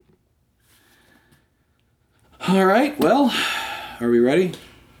All right, well, are we ready?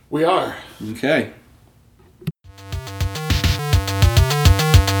 We are. Okay.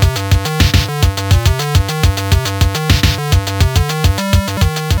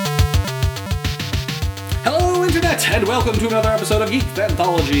 Hello, Internet, and welcome to another episode of Geek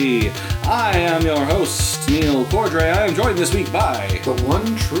Anthology. I am your host, Neil Cordray. I am joined this week by... The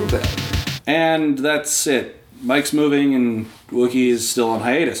one true Ben. And that's it. Mike's moving and Wookiee is still on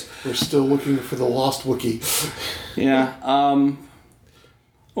hiatus. We're still looking for the lost Wookiee. Yeah,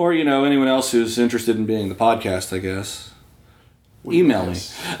 or, anyone else who's interested in being the podcast, I guess. Email me.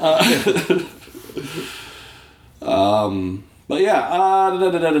 But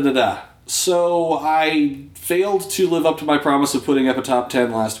yeah, So I failed to live up to my promise of putting up a top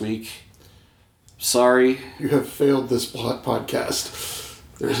 10 last week. Sorry. You have failed this podcast.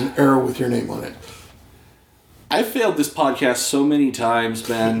 There's an error with your name on it. I've failed this podcast so many times,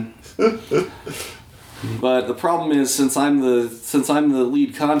 Ben. But the problem is, since I'm the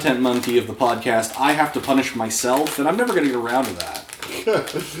lead content monkey of the podcast, I have to punish myself, and I'm never going to get around to that.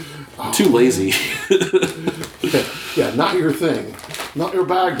 I'm too lazy. Yeah, not your thing. Not your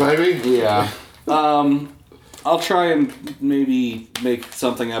bag, baby. Yeah. I'll try and maybe make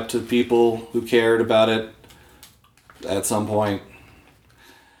something up to people who cared about it at some point.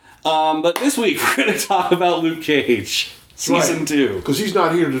 But this week we're going to talk about Luke Cage, Season 2. Because he's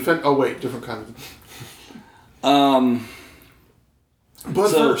not here to defend... Oh, wait, different kind of...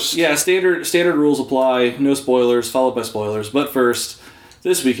 But first... Yeah, standard rules apply. No spoilers, followed by spoilers. But first,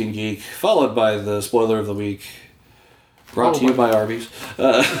 This Week in Geek, followed by the spoiler of the week. Brought to you by Arby's.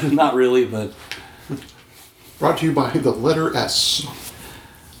 Not really, but... Brought to you by the letter S.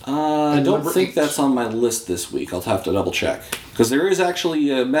 I don't think that's on my list this week. I'll have to double check. Because there is actually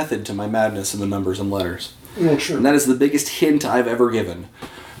a method to my madness in the numbers and letters. Well, sure. And that is the biggest hint I've ever given.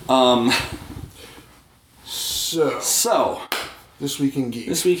 So... This Week in Geek.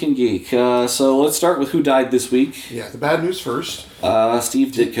 This Week in Geek. So let's start with who died this week. Yeah, the bad news first.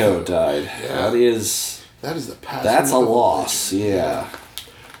 Steve Ditko died. Yeah. That is the past. That's a loss, yeah.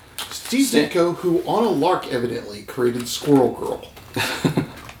 Steve Ditko, who on a lark evidently created Squirrel Girl.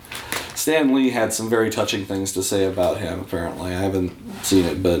 Stan Lee had some very touching things to say about him, apparently. I haven't seen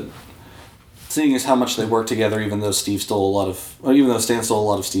it, but seeing as how much they worked together, even though Stan stole a lot of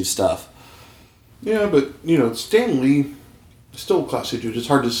Steve's stuff. Yeah, but, Stan Lee, still a classy dude. It's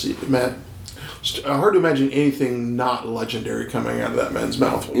hard to see, hard to imagine anything not legendary coming out of that man's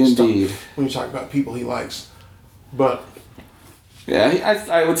mouth. Indeed. When you talk about people he likes. But... Yeah,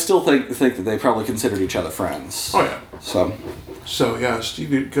 I would still think that they probably considered each other friends. Oh, yeah. So yeah, Steve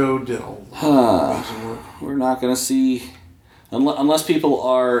Ditko did a lot of amazing work. We're not going to see... Unless people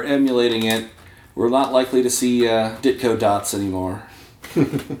are emulating it, we're not likely to see Ditko dots anymore.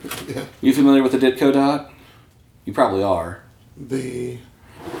 Yeah. You familiar with the Ditko dot? You probably are. The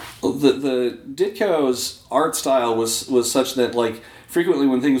Ditko's art style was such that, like, frequently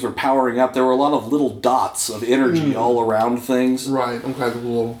when things were powering up, there were a lot of little dots of energy all around things. Right, okay, the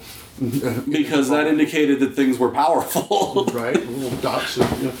little... because that indicated that things were powerful. Right, little dots. I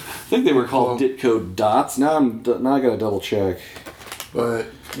think they were called Ditko dots. Now I gotta double check. But,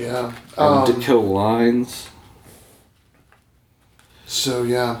 yeah. Ditko lines. So,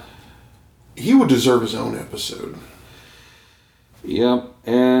 yeah. He would deserve his own episode. Yep,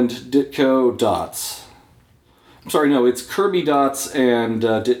 and Ditko dots. I'm sorry, no, it's Kirby dots and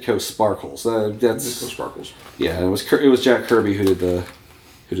Ditko sparkles. That's Ditko sparkles. Yeah, it was Jack Kirby who did the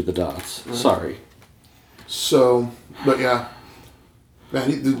dots. Right. Sorry. So, but yeah,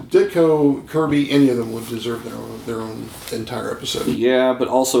 man, the Ditko, Kirby, any of them would deserve their own entire episode. Yeah, but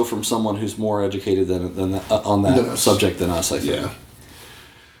also from someone who's more educated than on that subject than us, I think. Yeah.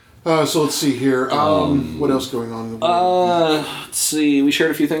 So let's see here. What else going on? Let's see. We shared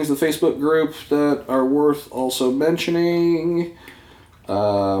a few things in the Facebook group that are worth also mentioning.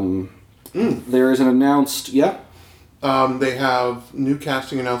 There is an announced... Yeah? They have new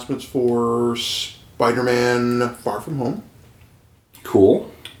casting announcements for Spider-Man Far From Home.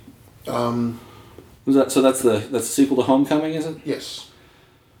 Cool. That's the sequel to Homecoming, is it? Yes.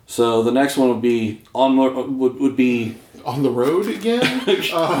 So the next one would be would be on the road again,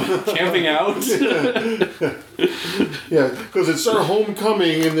 camping out. Yeah, because it started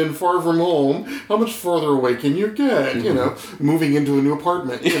Homecoming and then Far From Home. How much farther away can you get? Mm-hmm. Moving into a new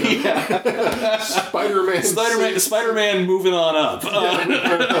apartment. Yeah. Spider-Man moving on up.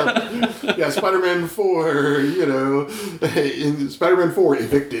 Yeah, Spider-Man 4. In Spider-Man 4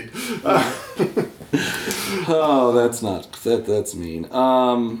 evicted. Oh, that's mean.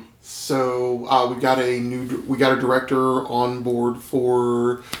 So we got a director on board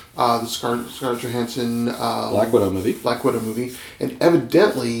for the Scarlett Johansson Black Widow movie. And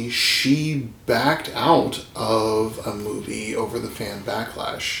evidently she backed out of a movie over the fan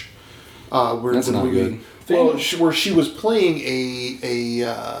backlash. Where That's the not movie, good. Well, where she was playing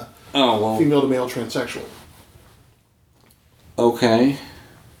a female to male transsexual. Okay.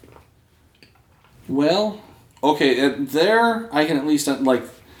 Well, okay, there I can at least, like...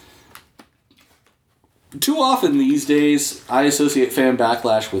 Too often these days, I associate fan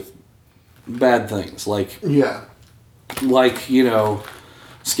backlash with bad things. Like, you know,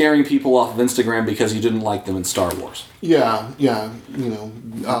 scaring people off of Instagram because you didn't like them in Star Wars. Yeah, you know.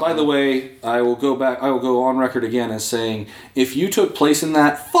 By the way, I will go on record again as saying, if you took place in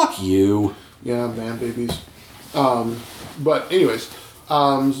that, fuck you. Yeah, man, babies. But anyways,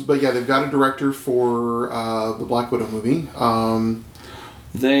 but yeah, they've got a director for the Black Widow movie.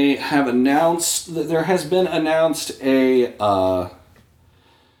 They have announced that there has been announced a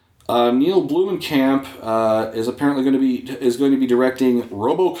Neil Blomkamp is apparently going to be directing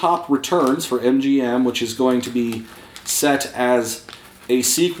RoboCop Returns for MGM, which is going to be set as a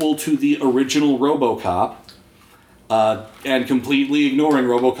sequel to the original RoboCop, and completely ignoring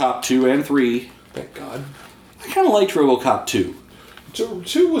RoboCop 2 and 3. Thank God. I kind of liked RoboCop 2.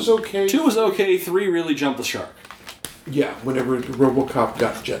 2 was okay. 2 was okay. 3 really jumped the shark. Yeah, whenever RoboCop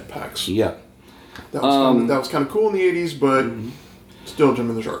got jetpacks. Yeah. That was kind of cool in the 80s, but still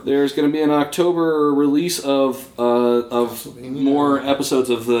jumping the shark. There's going to be an October release of more episodes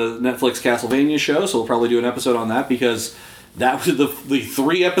of the Netflix Castlevania show, so we'll probably do an episode on that because that was the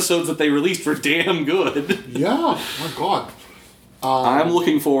 3 episodes that they released were damn good. Yeah, my God. I'm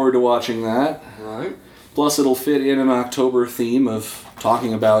looking forward to watching that. Right. Plus, it'll fit in an October theme of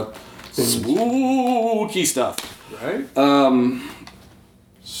talking about spooky stuff. Right.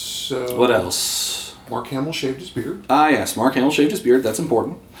 So. What else? Mark Hamill shaved his beard. Yes, Mark Hamill shaved his beard. That's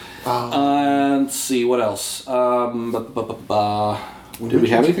important. Let's see, what else? Did we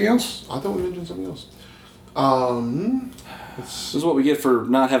have anything else? I thought we mentioned something else. This is what we get for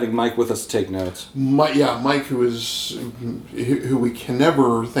not having Mike with us to take notes. Mike, who we can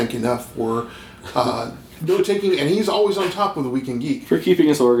never thank enough for note taking, and he's always on top of the Weekend Geek. For keeping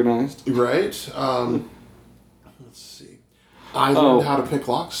us organized. Right. Let's see. I learned how to pick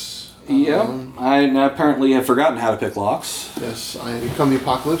locks. I apparently have forgotten how to pick locks. Yes, come the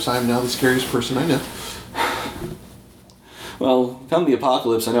apocalypse, I am now the scariest person I know. Well, come the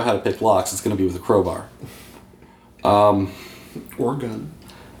apocalypse, I know how to pick locks. It's going to be with a crowbar. Or a gun.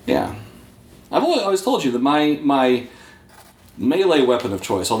 Yeah. I've always told you that my melee weapon of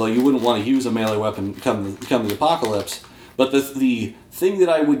choice, although you wouldn't want to use a melee weapon come the apocalypse, but the thing that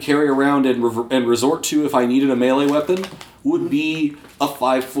I would carry around and resort to if I needed a melee weapon would be a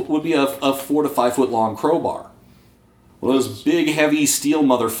 4 to 5 foot long crowbar. One of those big heavy steel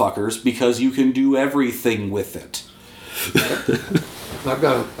motherfuckers because you can do everything with it. I've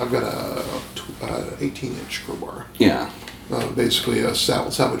got a 18-inch crowbar. Yeah. Basically a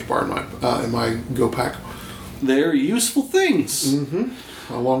salvage bar in my go pack. They're useful things. Mm-hmm.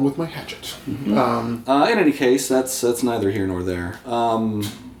 Along with my hatchet. Mm-hmm. In any case, that's neither here nor there.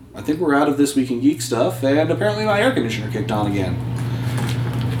 I think we're out of This Week in Geek stuff, and apparently my air conditioner kicked on again.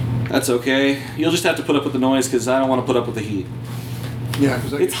 That's okay. You'll just have to put up with the noise because I don't want to put up with the heat. Yeah,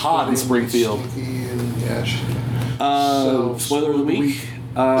 because it's hot in Springfield. Spoiler of the week.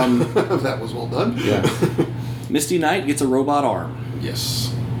 That was well done. Yeah. Misty Knight gets a robot arm.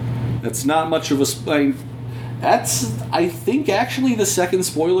 Yes. That's not much of a... That's, I think, actually the second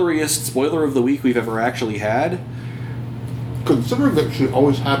spoileriest spoiler of the week we've ever actually had. Considering that she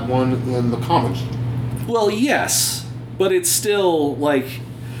always had one in the comics. Well, yes. But it's still, like,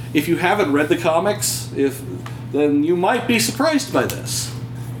 if you haven't read the comics, then you might be surprised by this.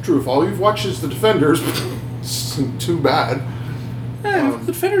 True, if all you've watched is The Defenders, it's too bad. The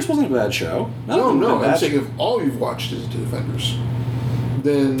Defenders wasn't a bad show. No, I'm saying if all you've watched is The Defenders,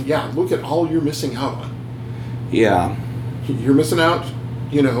 then, yeah, look at all you're missing out on. Yeah. You're missing out,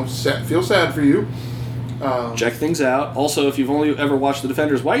 feel sad for you. Check things out. Also, if you've only ever watched The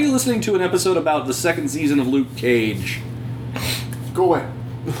Defenders, why are you listening to an episode about the second season of Luke Cage? Go away.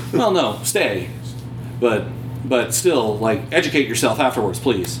 Well, no, stay. But still, like, educate yourself afterwards,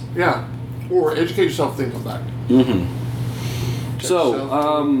 please. Yeah. Or educate yourself, then come back. Mm-hmm.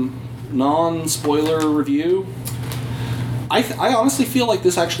 So, non-spoiler review. I honestly feel like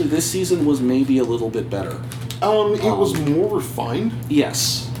this season was maybe a little bit better. It was more refined.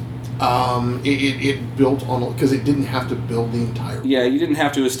 Yes. It built on, because it didn't have to build the entire... Yeah, you didn't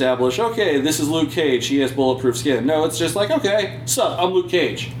have to establish, okay, this is Luke Cage, he has bulletproof skin. No, it's just like, okay, sup, I'm Luke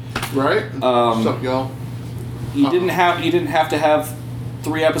Cage. Right? Sup, y'all? You didn't have to have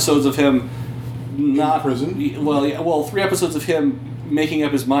 3 episodes of him not prison? Well, yeah, 3 episodes of him making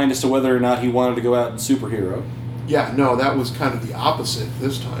up his mind as to whether or not he wanted to go out and superhero. Yeah, no, that was kind of the opposite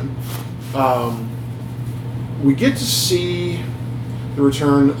this time. We get to see the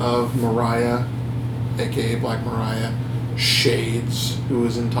return of Mariah, aka Black Mariah, Shades, who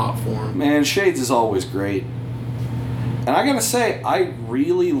is in top form. Man, Shades is always great. And I gotta say, I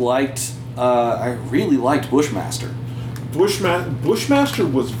really liked Bushmaster. Bushmaster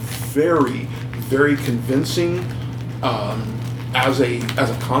was very, very convincing as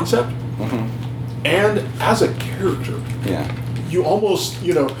a concept and as a character. Yeah. You almost,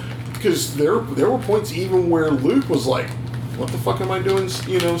 because there were points even where Luke was like, "What the fuck am I doing?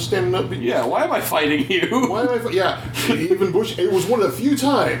 Standing up." Yeah. Why am I fighting you? Why am I? Yeah. Even Bush. It was one of the few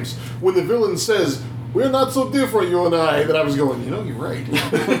times when the villain says, "We're not so different, you and I," that I was going, you're right.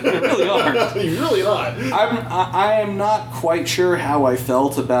 You really are. You're really not. I am not quite sure how I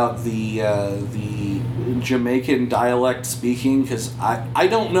felt about the Jamaican dialect speaking, because I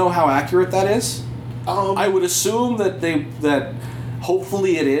don't know how accurate that is. I would assume that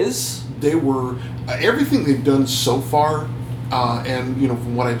hopefully it is. They were everything they've done so far, and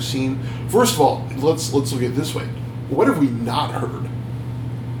from what I've seen. First of all, let's look at it this way: what have we not heard?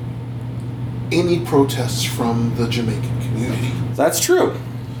 Any protests from the Jamaican community? That's true.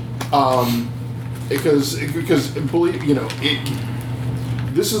 Because believe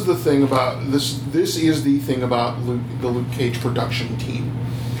this is the thing about this. This is the thing about the Luke Cage production team,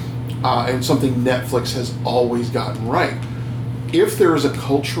 and something Netflix has always gotten right. If there is a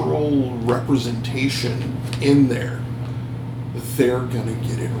cultural representation in there, they're gonna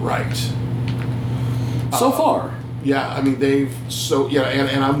get it right. So far. Yeah, I mean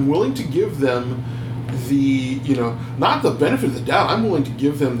and I'm willing to give them the not the benefit of the doubt. I'm willing to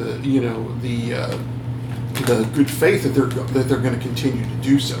give them the the good faith that they're going to continue to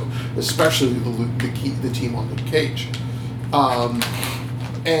do so, especially the team on Luke Cage.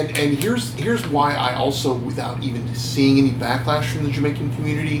 And here's why I also, without even seeing any backlash from the Jamaican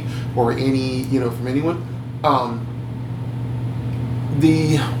community or any from anyone,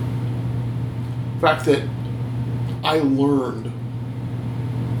 the fact that I learned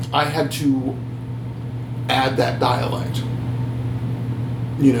I had to add that dialect.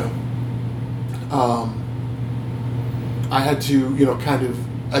 I had to, kind of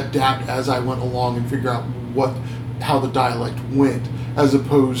adapt as I went along and figure out how the dialect went, as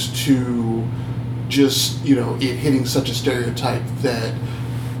opposed to just, it hitting such a stereotype that,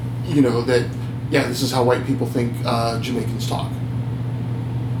 this is how white people think Jamaicans talk.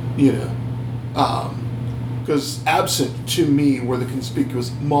 Because absent to me were the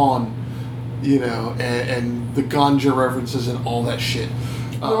conspicuous Mon, and the ganja references and all that shit.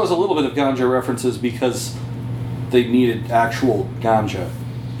 There was a little bit of ganja references because they needed actual ganja.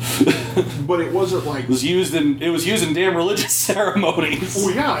 But it wasn't like it was used in damn religious ceremonies.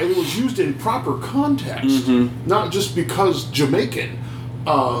 Well, yeah, it was used in proper context, not just because Jamaican.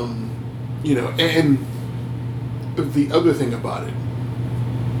 And the other thing about it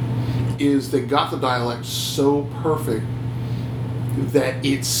is they got the dialect so perfect that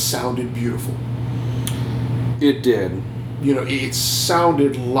it sounded beautiful. It did. It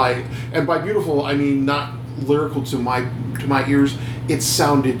sounded like, and by beautiful I mean not lyrical to my ears. It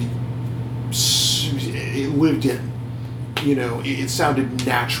sounded, it lived in. It sounded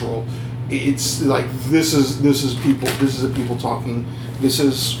natural. It's like this is people. This is the people talking. This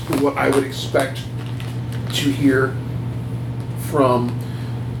is what I would expect to hear from.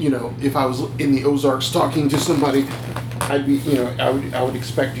 If I was in the Ozarks talking to somebody, I'd be, I would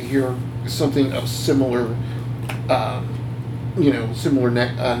expect to hear something of similar,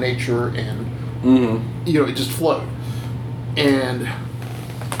 nature, and it just flowed. And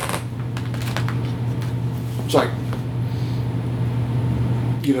it's like,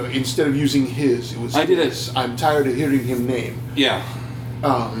 instead of using his, it was his. I'm tired of hearing him name. Yeah.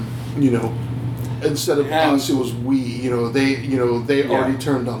 Instead of us, it was we. They already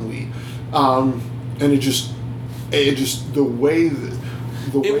turned on we, and it just the way that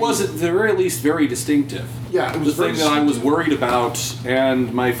it was at the very least very distinctive. Yeah, it was the thing that I was worried about,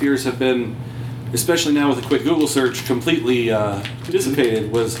 and my fears have been, especially now with a quick Google search, completely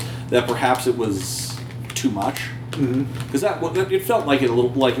dissipated. Was that perhaps it was too much? Because it felt like it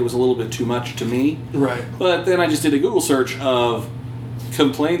was a little bit too much to me. Right. But then I just did a Google search of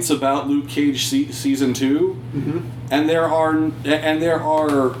complaints about Luke Cage season 2, and there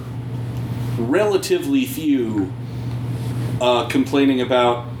are relatively few complaining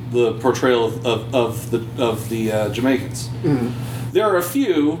about the portrayal of the Jamaicans. There are a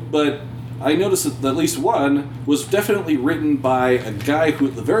few, but I noticed that at least one was definitely written by a guy who,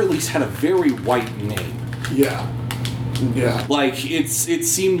 at the very least, had a very white name. Yeah. Yeah. Like, it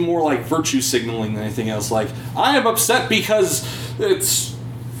seemed more like virtue signaling than anything else. Like, I am upset because it's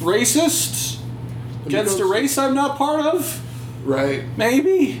racist against a race I'm not part of. Right.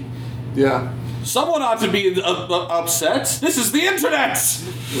 Maybe. Yeah. Someone ought to be upset. This is the internet!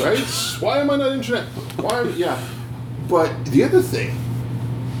 Right? Why am I not internet? Yeah. But the other thing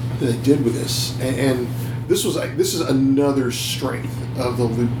that they did with this, and this is another strength of the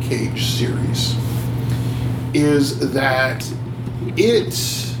Luke Cage series, is that it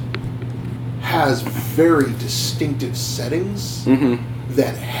has very distinctive settings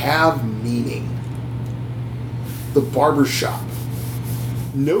that have meaning. The barbershop.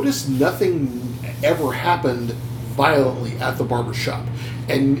 Notice nothing ever happened violently at the barbershop.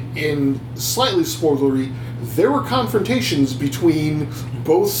 And in slightly spoilery, there were confrontations between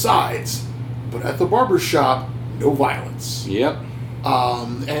both sides, but at the barbershop, no violence. Yep.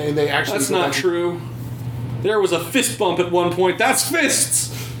 And they actually... That's not true. There was a fist bump at one point. That's fists!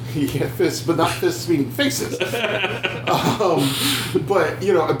 Yeah, fists, but not fists meaning faces. But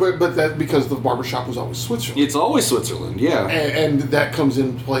that because the barbershop was always Switzerland. It's always Switzerland, yeah. And that comes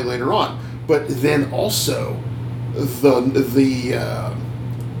into play later on. But then also, what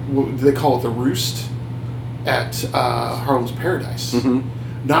do they call it, the Roost at Harlem's Paradise.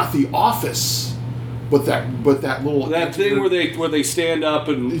 Not the office, but that little thing where they stand up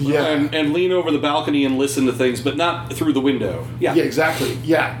and lean over the balcony and listen to things, but not through the window. Yeah, exactly.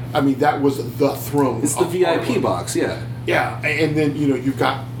 Yeah, I mean that was the throne. It's the VIP Harlem box. Yeah, yeah, and then you've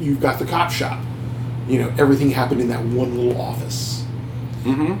got the cop shop. Everything happened in that one little office.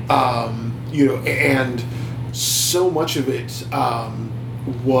 And so much of it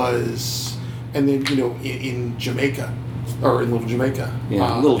was, and then in Jamaica. Or in Little Jamaica.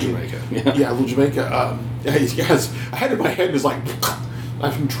 Yeah, Little Jamaica. Yeah, Little Jamaica. Yes, I had it in my head, it's like,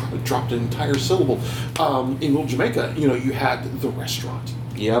 I've dropped an entire syllable. In Little Jamaica, you had the restaurant.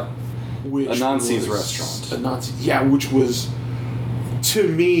 Yep. Anansi's restaurant. Anansi, yeah, which was, to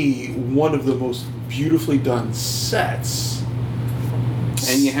me, one of the most beautifully done sets.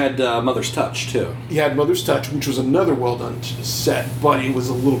 And you had Mother's Touch, too. You had Mother's Touch, which was another well-done set, but it was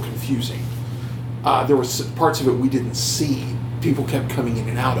a little confusing. There were parts of it we didn't see. People kept coming in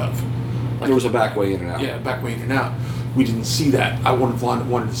and out of. Like, there was a back way in and out. Yeah, back way in and out. We didn't see that. I wanted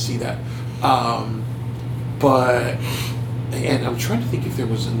to see that. And I'm trying to think if there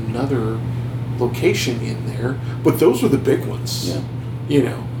was another location in there. But those were the big ones.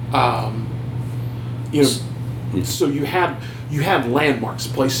 Yeah. So you had landmarks,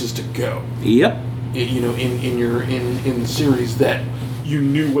 places to go. Yep. In the series that you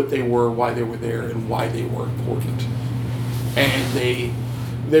knew what they were, why they were there, and why they were important. And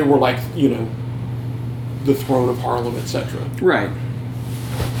they were like, the throne of Harlem, etc. Right.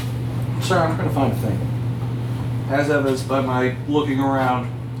 Sorry, I'm trying to find a thing. As evidenced by my looking around.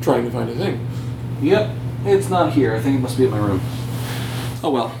 Trying to find a thing. Yep. It's not here. I think it must be in my room.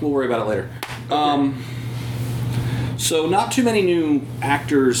 Oh well, we'll worry about it later. Okay. So not too many new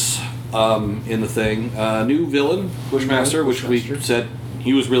actors in the thing. New villain, Bushmaster, which we said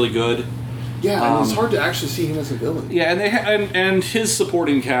he was really good. Yeah, and it's hard to actually see him as a villain. Yeah, and and his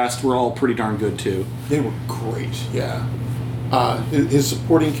supporting cast were all pretty darn good too. They were great. Yeah, his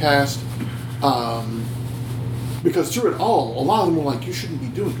supporting cast, because through it all, a lot of them were like, "You shouldn't be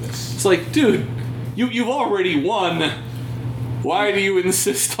doing this." It's like, dude, you've already won. Why do you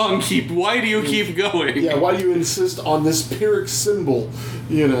insist on Why do you keep going? Yeah, why do you insist on this Pyrrhic symbol?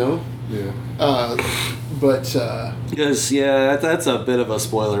 Yeah. Because that's a bit of a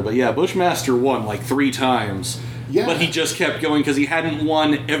spoiler. But yeah, Bushmaster won like 3 times. Yeah. But he just kept going because he hadn't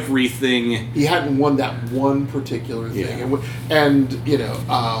won everything. He hadn't won that one particular thing. Yeah. And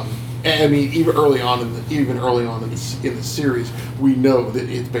I mean, even early on in the series, we know that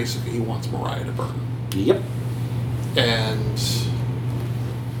it's basically he wants Mariah to burn. Yep. And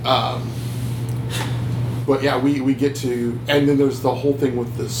but yeah, we get to, and then there's the whole thing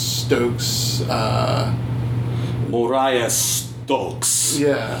with the Stokes. Mariah Stokes.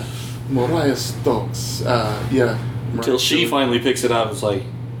 Yeah, Mariah Stokes. Yeah. Until she finally picks it up, it's like,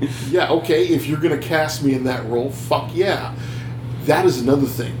 yeah, okay, if you're gonna cast me in that role, fuck yeah. That is another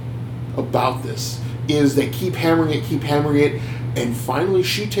thing about this, is they keep hammering it, and finally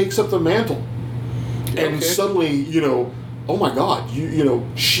she takes up the mantle. And suddenly, oh my God,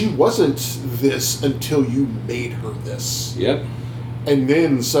 she wasn't this until you made her this. Yep. And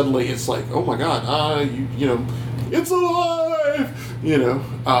then suddenly it's like, oh my God, it's alive!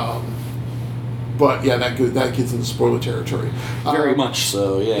 But yeah, that gets into spoiler territory. Very much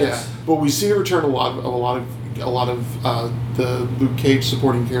so. Yes. Yeah, but we see the return of a lot of the Luke Cage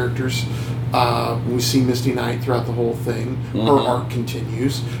supporting characters. We see Misty Knight throughout the whole thing. Her arc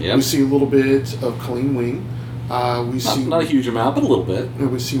continues. Yep. We see a little bit of Colleen Wing. Not a huge amount, but a little bit.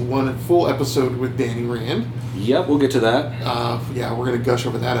 We see one full episode with Danny Rand. Yep, we'll get to that. Yeah, we're gonna gush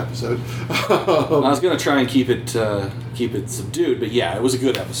over that episode. I was gonna try and keep it subdued, but yeah, it was a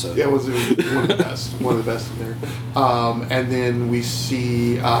good episode. Yeah, it was one of the best. One of the best in there. And then we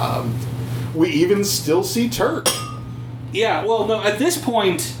see. We even still see Turk. Yeah. Well, no. At this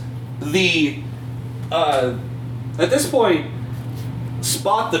point,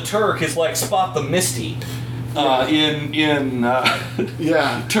 Spot the Turk is like Spot the Misty. Yeah.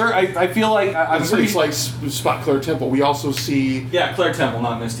 Turk. I feel like I'm pretty. It's like Spot Claire Temple. We also see. Yeah, Claire Temple,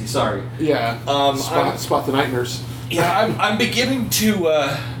 not Misty. Sorry. Yeah. Spot the Night Nurse. Yeah, I'm beginning to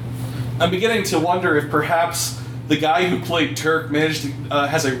wonder if perhaps the guy who played Turk managed to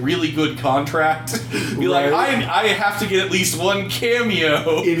has a really good contract. Be like, I have to get at least one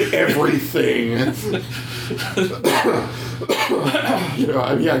cameo in everything. I can see. Or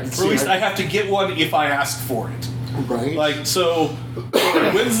at least I have to get one if I ask for it. Right. Like, so,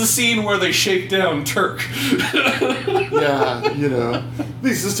 when's the scene where they shake down Turk? Yeah, at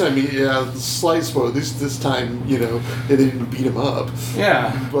least this time, slight spoiler. This time, they didn't beat him up.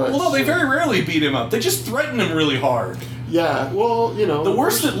 Yeah. But, well, no, they very rarely beat him up. They just threaten him really hard. Yeah, well, The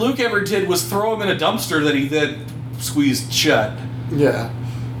worst that Luke ever did was throw him in a dumpster that he then squeezed shut. Yeah.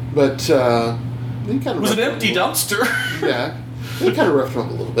 But, he kind of... It was an empty dumpster. Yeah. He kind of roughed him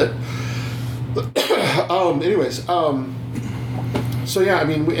up a little bit. Anyways, so yeah, I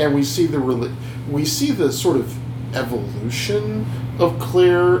mean, we see the sort of evolution of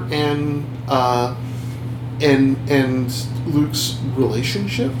Claire and Luke's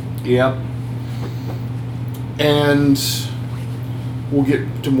relationship. Yep. And we'll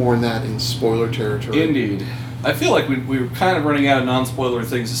get to more on that in spoiler territory. Indeed. I feel like we were kind of running out of non-spoiler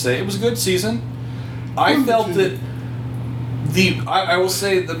things to say. It was a good season. I felt that I will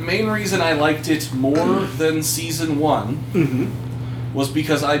say the main reason I liked it more than season 1 was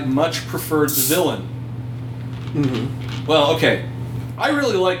because I much preferred the villain. Mm-hmm. Well, okay. I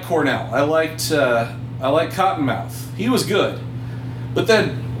really liked Cornell. I liked Cottonmouth. He was good. But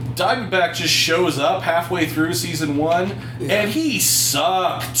then Diamondback just shows up halfway through season 1 and he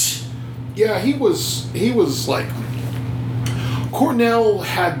sucked. Yeah, he was like Cornell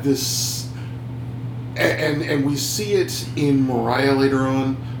had this. And we see it in Mariah later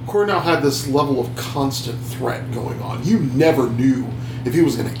on. Cornell had this level of constant threat going on. You never knew if he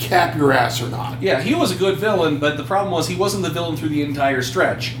was going to cap your ass or not. Yeah, he was a good villain, but the problem was he wasn't the villain through the entire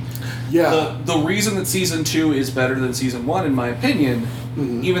stretch. Yeah. The reason that season 2 is better than season 1, in my opinion,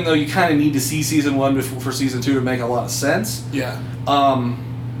 even though you kind of need to see season 1 for season 2 to make a lot of sense,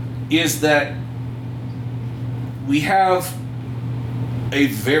 is that we have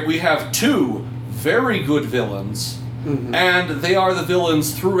two very good villains, and they are the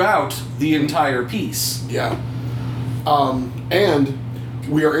villains throughout the entire piece. Yeah. And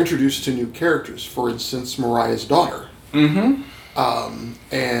we are introduced to new characters. For instance, Mariah's daughter. Mm-hmm.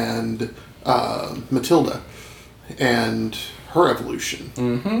 And Matilda. And her evolution.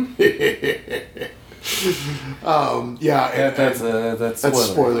 Mm-hmm. That's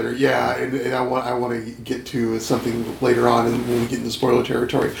spoiler. Yeah, and I want to get to something later on, and when we get into spoiler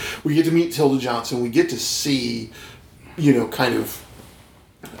territory, we get to meet Tilda Johnson. We get to see, and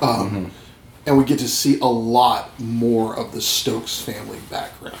we get to see a lot more of the Stokes family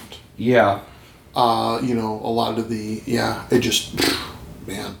background. Yeah. A lot of it just,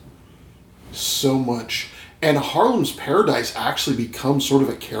 man, so much. And Harlem's Paradise actually becomes sort of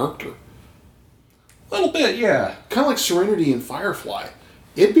a character. A little bit, yeah. Kind of like Serenity and Firefly.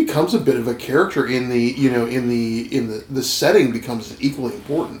 It becomes a bit of a character in the setting becomes equally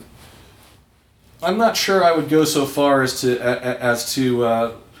important. I'm not sure I would go so far as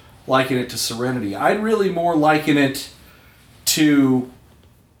to liken it to Serenity. I'd really more liken it to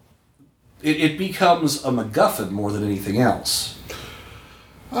it becomes a MacGuffin more than anything else.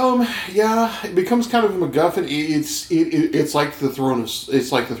 It becomes kind of a MacGuffin. It's like the Throne of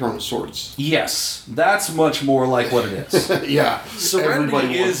Swords. Yes, that's much more like what it is. Yeah,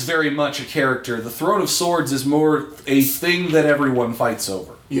 Serenity is very much a character. The Throne of Swords is more a thing that everyone fights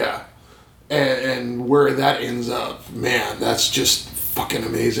over. Yeah, and where that ends up, man, that's just fucking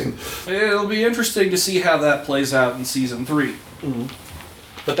amazing. It'll be interesting to see how that plays out in season 3. Mm-hmm.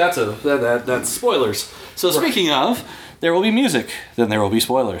 But that's spoilers. So speaking of. There will be music, then there will be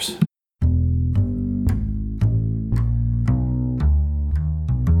spoilers.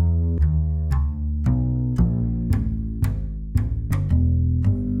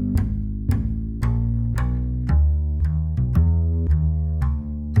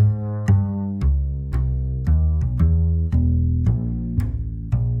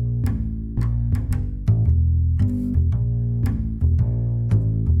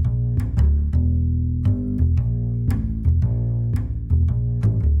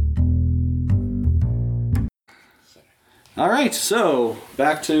 All right, so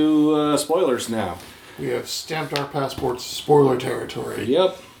back to spoilers now. We have stamped our passports spoiler territory.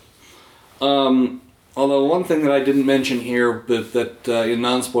 Yep. Although one thing that I didn't mention here, but that in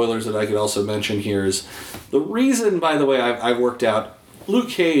non-spoilers that I could also mention here is the reason, by the way, I've worked out Luke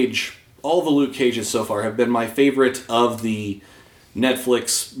Cage, all the Luke Cages so far have been my favorite of the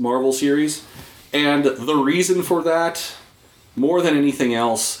Netflix Marvel series. And the reason for that, more than anything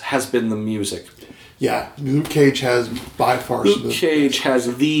else, has been the music. Yeah, Luke Cage has by far... Luke Cage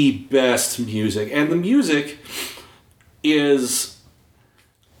has the best music. And the music is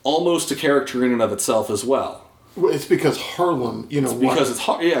almost a character in and of itself as well. Well, it's because Harlem, you know... It's because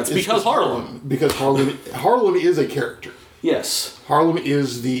because Harlem. Because Harlem is a character. Yes. Harlem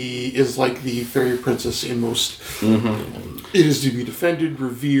is like the fairy princess in most... Mm-hmm. It is to be defended,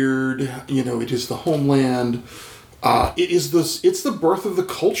 revered, you know, it is the homeland. It's the birth of the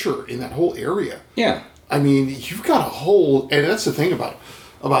culture in that whole area. Yeah. I mean, you've got a whole... And that's the thing about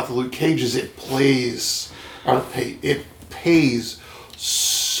the Luke Cage is it pays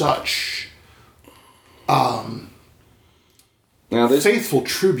such faithful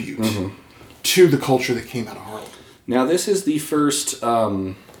tribute to the culture that came out of Harlem. Now, this is the first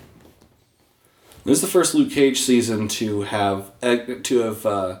Luke Cage season to have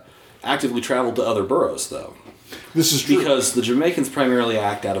actively traveled to other boroughs, though. This is true because the Jamaicans primarily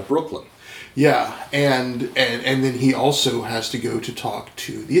act out of Brooklyn. Yeah, and then he also has to go to talk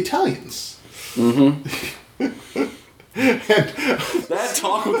to the Italians. Mm-hmm. That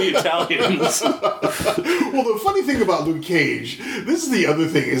talk with the Italians. Well, the funny thing about Luke Cage, this is the other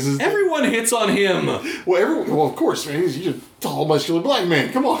thing, is everyone hits on him. Well, of course, man. He's a tall, muscular black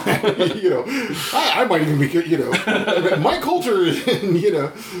man. Come on, you know. I might even be, you know, my culture, you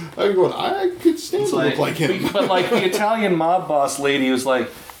know. I'm going. I could stand to look like him. But like the Italian mob boss lady was like,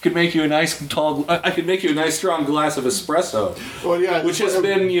 could make you a nice tall. I could make you a nice strong glass of espresso. Well, yeah, which has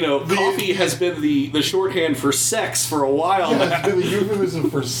been, you know, coffee has been the shorthand for sex for a while. Yeah, now. it's been the euphemism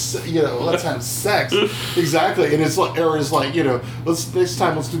for, you know, let's have sex. Exactly, and it's like, you know, next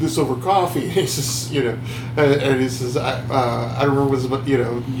time let's do this over coffee. And he says, you know, and he says, I don't remember what it was, but you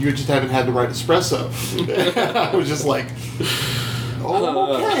know, you just haven't had the right espresso. I was just like.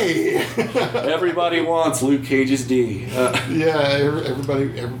 Okay. Everybody wants Luke Cage's D. Yeah,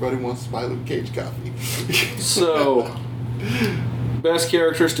 everybody wants to buy Luke Cage coffee. So, best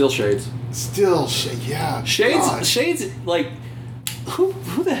character still Shades. Yeah. Shades. God. Shades. Like, who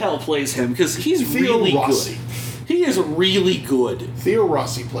the hell plays him? Because he's Theo really Rossi. good. He is really good. Theo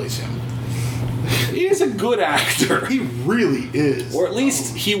Rossi plays him. He is a good actor. He really is. Or at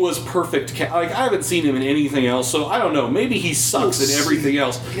least he was perfect. Like, I haven't seen him in anything else, so I don't know. Maybe he sucks in everything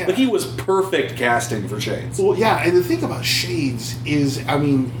else, but he was perfect casting for Shades. Well, yeah, and the thing about Shades is, I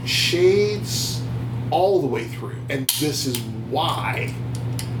mean, Shades all the way through, and this is why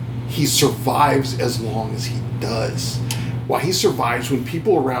he survives as long as he does. Why he survives when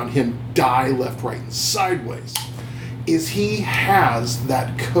people around him die left, right, and sideways, is he has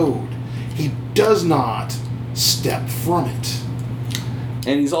that code. He does not step from it.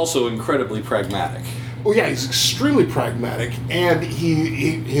 And he's also incredibly pragmatic. Oh yeah, he's extremely pragmatic, and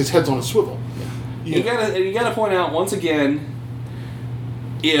his head's on a swivel. Yeah. You gotta point out once again,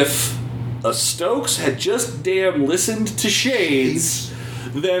 if a Stokes had just damn listened to Shades,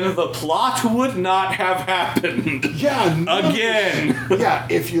 then the plot would not have happened. Yeah. Again. Yeah,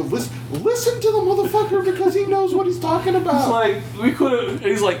 if you listen to the motherfucker because he knows what he's talking about. It's like,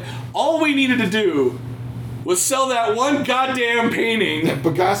 he's like, all we needed to do was sell that one goddamn painting. Yeah,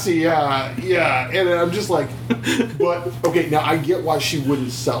 Bugatti, yeah. And I'm just like, but, okay, now I get why she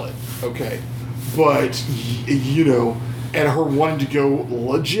wouldn't sell it, okay? But, you know, and her wanting to go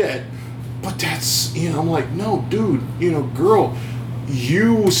legit, but that's, you know, I'm like, no, dude, you know, girl,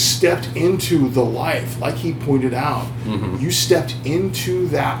 you stepped into the life, like he pointed out. Mm-hmm. You stepped into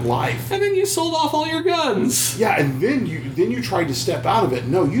that life, and then you sold off all your guns. Yeah, and then you tried to step out of it.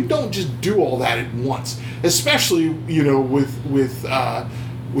 No, you don't just do all that at once. Especially, you know, with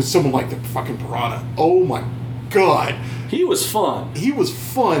someone like the fucking Piranha. Oh my God, he was fun. He was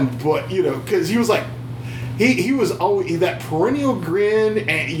fun, but you know, because he was like, he was always that perennial grin,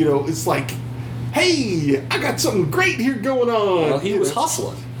 and you know, it's like, hey, I got something great here going on. Well, he was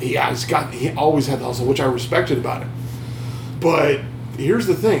hustling. Yeah, he always had the hustle, which I respected about him. But here's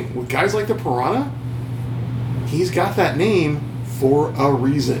the thing. With guys like the Piranha, he's got that name for a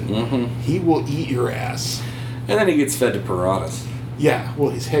reason. Mm-hmm. He will eat your ass. And then he gets fed to piranhas. Yeah, well,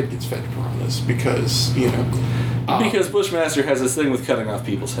 his head gets fed to piranhas because, you know... because Bushmaster has this thing with cutting off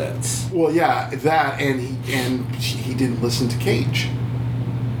people's heads. Well, yeah, that, and he didn't listen to Cage.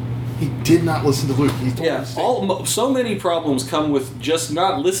 He did not listen to Luke. He told him Yeah, to stay. so many problems come with just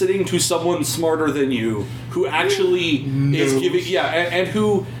not listening to someone smarter than you who actually is Knows. giving, and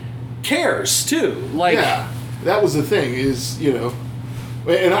who cares too. Like, Yeah, that was the thing.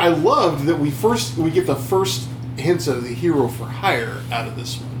 And I loved that we get the first hints of the hero for hire out of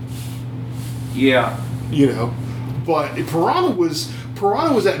this one. yeah, But Piranha was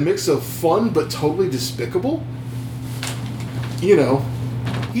that mix of fun but totally despicable.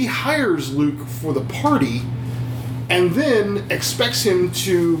 He hires Luke for the party, and then expects him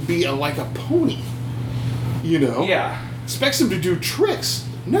to be like a pony. yeah. Expects him to do tricks.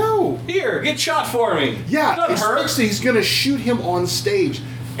 No. Here, get shot for me. Yeah, Doesn't hurt. expects that he's going to shoot him on stage.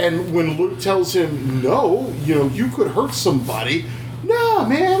 And when Luke tells him, no, you could hurt somebody. Nah,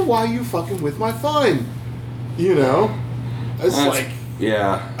 man, why are you fucking with my fun? It's like,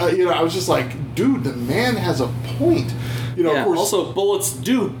 yeah. I was just like, dude, the man has a point. Yeah, of course, also, bullets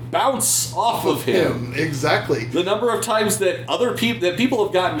do bounce off of him. Exactly. The number of times that people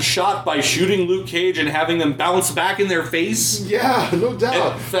have gotten shot by shooting Luke Cage and having them bounce back in their face. Yeah, no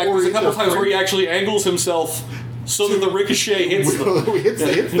doubt. In fact, there's a couple times where he actually angles himself so that the ricochet hits them.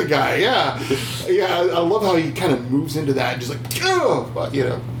 hits the guy. Yeah, I love how he kind of moves into that, just like, oh, but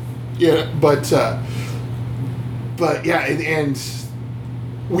but yeah, and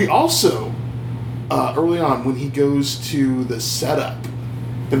we also. Early on, when he goes to the setup,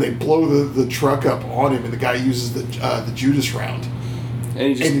 and they blow the truck up on him, and the guy uses the Judas round, And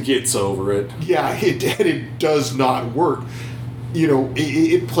he just gets over it. yeah, it does not work.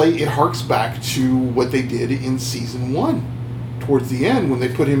 It harks back to what they did in season 1, towards the end when they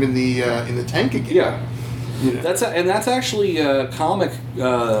put him in the tank again. Yeah, that's actually comic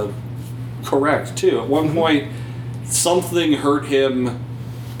correct too. At one point, something hurt him.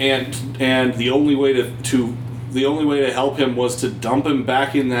 And the only way to help him was to dump him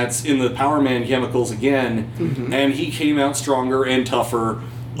back in the Power Man chemicals again, and he came out stronger and tougher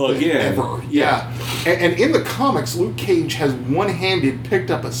again. Ever. Yeah. And in the comics, Luke Cage has one-handed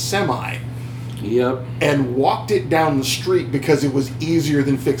picked up a semi. Yep. And walked it down the street because it was easier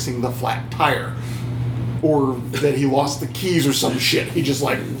than fixing the flat tire, or that he lost the keys or some shit. He just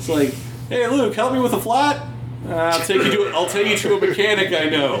It's like, hey Luke, help me with a flat. I'll take you to a mechanic I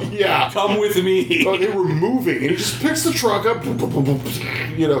know. Yeah. Come with me. Oh, they were moving, and he just picks the truck up.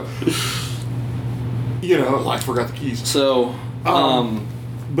 I forgot the keys. So,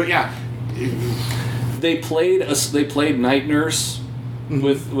 But yeah, they played Night Nurse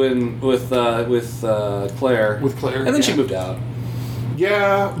with Claire. With Claire, and then she yeah. moved out.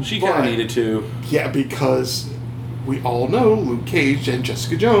 Yeah, She kind of needed to. Yeah, because we all know Luke Cage and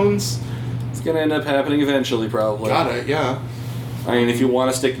Jessica Jones. It's gonna end up happening eventually, probably. Got it. Yeah. I mean, if you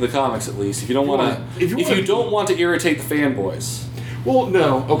want to stick to the comics, at least. If you don't want to, if you don't want to irritate the fanboys. Well,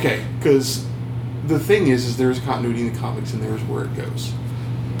 no, okay, because the thing is there's continuity in the comics, and there's where it goes.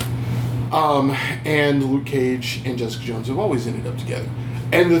 And Luke Cage and Jessica Jones have always ended up together.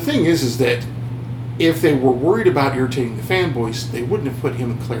 And the thing is that if they were worried about irritating the fanboys, they wouldn't have put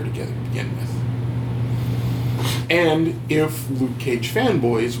him and Claire together to begin with. And if Luke Cage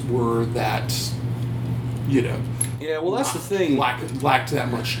fanboys were that, Yeah, well, that's the thing. lacked that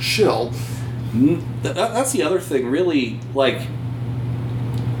much chill. That's the other thing, really. Like,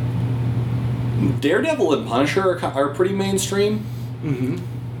 Daredevil and Punisher are pretty mainstream.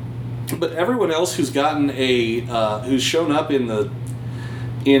 Mm-hmm. But everyone else who's gotten who's shown up in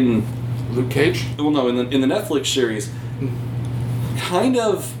Luke Cage? well, no, in the Netflix series, kind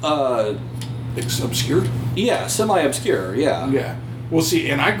of Obscure? yeah, semi-obscure, yeah. Yeah. Well, see,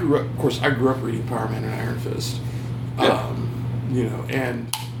 and I grew up reading Power Man and Iron Fist. Yeah.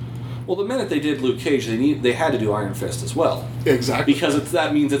 And Well, the minute they did Luke Cage, they had to do Iron Fist as well, exactly. because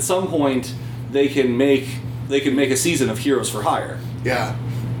that means at some point they can make a season of Heroes for Hire. Yeah.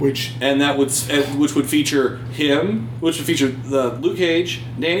 Which Which would feature the Luke Cage,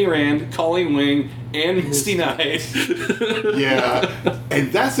 Danny Rand, Colleen Wing, and Misty Knight. yeah.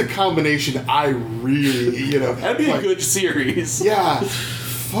 And that's a combination I really, That'd be a good series. Yeah.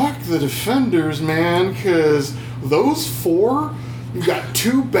 Fuck the Defenders, man, because those four, you've got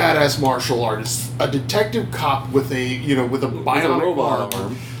two badass martial artists, a detective cop with a bionic robot arm.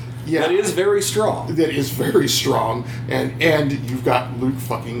 arm. Yeah. That is very strong. That is very strong, and you've got Luke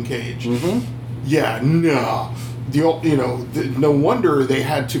fucking Cage. Mm-hmm. Yeah, no. No wonder they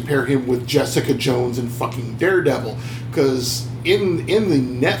had to pair him with Jessica Jones and fucking Daredevil, because in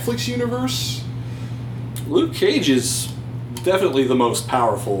the Netflix universe, Luke Cage is definitely the most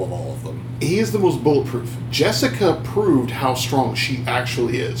powerful of all of them. he is the most bulletproof. Jessica proved how strong she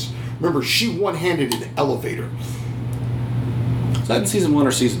actually is. Remember, she one-handed an elevator. that in season 1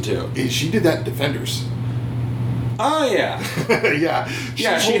 or season 2? She did that in Defenders. Oh yeah, Yeah.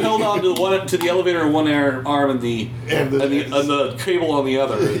 she held on to the elevator in one arm and the cable on the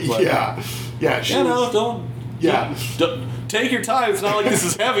other. It's like, yeah. Don't take your time. It's not like this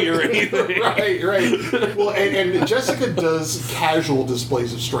is heavy or anything. right. Well, and Jessica does casual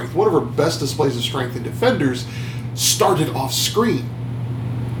displays of strength. One of her best displays of strength in Defenders started off screen.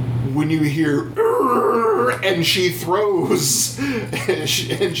 When you hear "Urgh," and she throws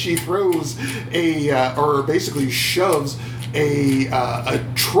or basically shoves a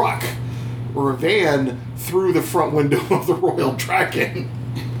truck or a van through the front window of the Royal Dragon.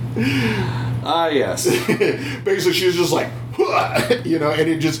 Ah, yes. Basically, she's just like, and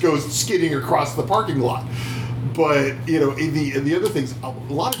it just goes skidding across the parking lot. But the other things, a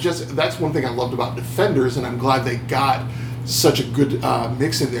lot of Jessica. That's one thing I loved about Defenders, and I'm glad they got such a good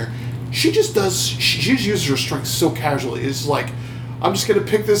mix in there. She just uses her strength so casually. It's like, I'm just gonna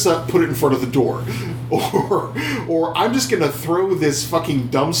pick this up, put it in front of the door, or I'm just gonna throw this fucking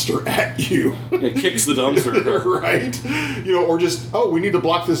dumpster at you. It kicks the dumpster, right? Or just, we need to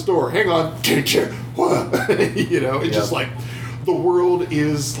block this door. Hang on, it's just like the world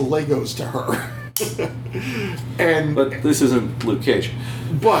is Legos to her. But this isn't Luke Cage.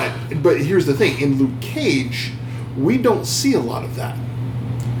 But here's the thing: in Luke Cage, we don't see a lot of that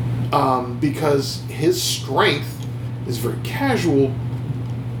because his strength is very casual,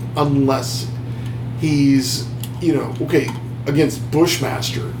 unless he's against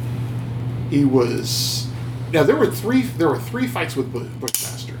Bushmaster. He was there were three fights with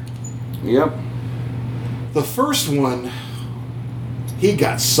Bushmaster. Yep. The first one, he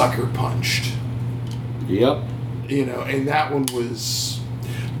got sucker punched. Yep. And that one was...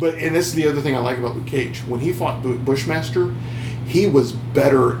 And this is the other thing I like about Luke Cage. When he fought Bushmaster, he was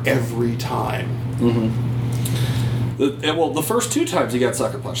better every time. Mm-hmm. The first 2 times he got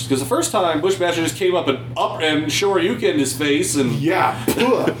sucker punched. Because the first time, Bushmaster just came up and Shoryuken in his face. And yeah.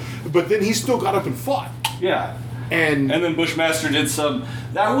 But then he still got up and fought. Yeah. And then Bushmaster did some...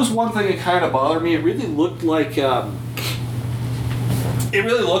 That was one thing that kind of bothered me. It really looked like...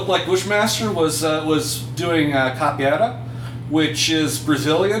 Bushmaster was doing capoeira, which is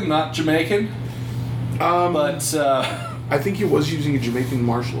Brazilian, not Jamaican. I think he was using a Jamaican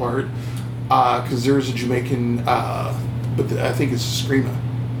martial art, because there is a Jamaican, but I think it's Eskrima.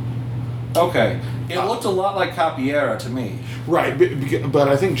 Okay. It looked a lot like capoeira to me. Right, but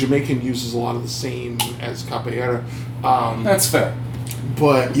I think Jamaican uses a lot of the same as capoeira. That's fair.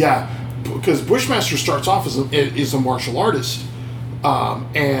 But yeah, because Bushmaster starts off as a martial artist.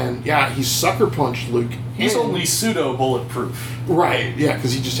 And yeah, he sucker punched Luke. He's only pseudo bulletproof. Right, yeah,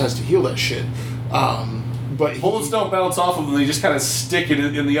 because he just has to heal that shit. But bullets don't bounce off of them; they just kind of stick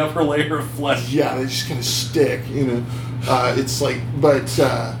in the upper layer of flesh. Yeah, they just kind of stick. It's like, but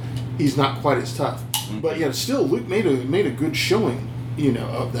he's not quite as tough. Mm-hmm. But yeah, still, Luke made a good showing,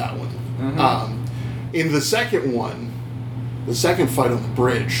 of that one. Mm-hmm. In the second one, the second fight on the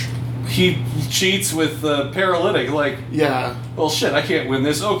bridge, he cheats with the paralytic. Like, yeah. Well, shit, I can't win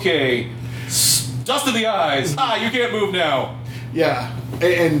this. Okay, dust in the eyes. You can't move now. Yeah,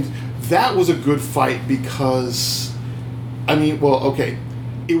 and that was a good fight because, it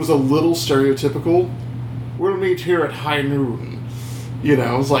was a little stereotypical. We'll meet here at high noon.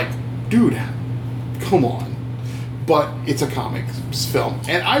 I was like, dude, come on. But it's a comic film,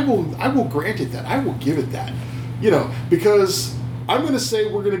 and I will grant it that. I will give it that. Because I'm going to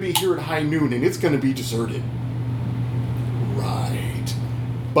say we're going to be here at high noon, and it's going to be deserted. Right.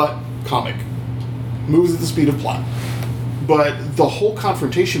 But comic. Moves at the speed of plot. But the whole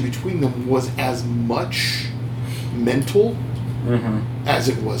confrontation between them was as much mental as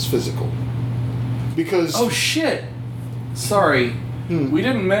it was physical. Because... Oh, shit. Sorry. We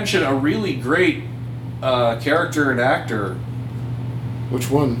didn't mention a really great character and actor. Which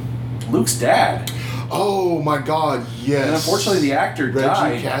one? Luke's dad. Oh my God! Yes. And unfortunately, the actor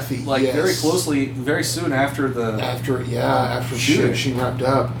died. Reggie Cathy. Very closely, very soon after after she wrapped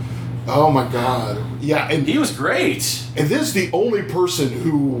up. Oh my God! Yeah, and he was great. And this is the only person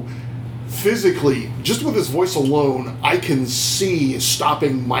who, physically, just with his voice alone, I can see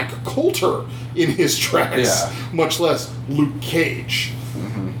stopping Mike Coulter in his tracks. Yeah. Much less Luke Cage.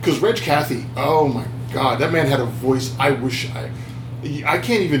 Because Reg Cathy, oh my God, that man had a voice. I can't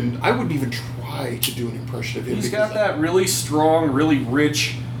even. I wouldn't even try to do an impression of him. He's got that really strong, really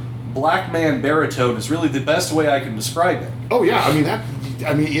rich black man baritone. Is really the best way I can describe it. Oh yeah,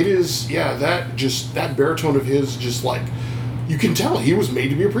 it is. Yeah, that baritone of his, just like, you can tell he was made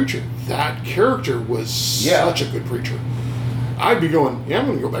to be a preacher. That character was such a good preacher. I'd be going, I'm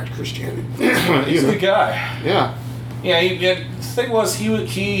going to go back to Christianity. He's a good guy. Yeah. Yeah, the thing was,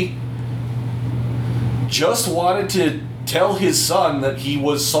 he just wanted to tell his son that he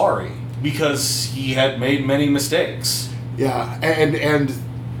was sorry because he had made many mistakes. Yeah, and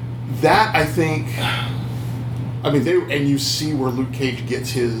that, I think, I mean, and you see where Luke Cage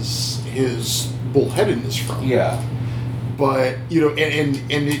gets his bullheadedness from. Yeah. But, you know,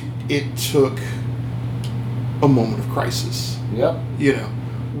 and it took a moment of crisis. Yep. You know,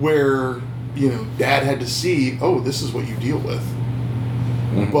 where, you know, Dad had to see, oh, this is what you deal with.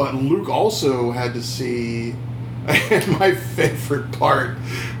 Mm-hmm. But Luke also had to see, and my favorite part,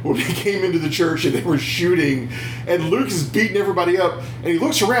 when he came into the church and they were shooting, and Luke is beating everybody up, and he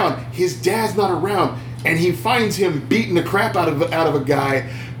looks around, his dad's not around, and he finds him beating the crap out of a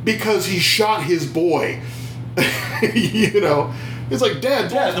guy because he shot his boy. You know, it's like, Dad,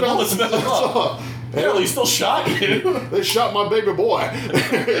 the bullets bounced off. Hell, he still shot you. They shot my baby boy.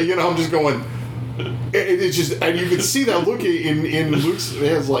 You know, I'm just going. It's just, and you can see that look in Luke's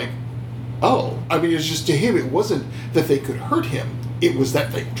hands, like, oh, I mean, it's just, to him, it wasn't that they could hurt him; it was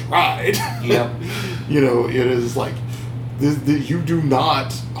that they tried. Yep. You know, it is like, you do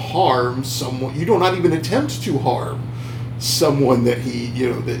not harm someone. You do not even attempt to harm someone that he, you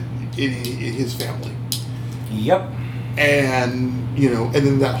know, that in his family. Yep. And, you know, and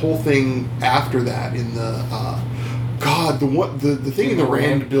then that whole thing after that in the the thing in the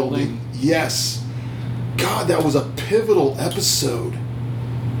Rand building. Yes. God, that was a pivotal episode.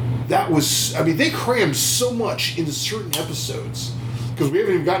 That was, I mean, they crammed so much into certain episodes, because we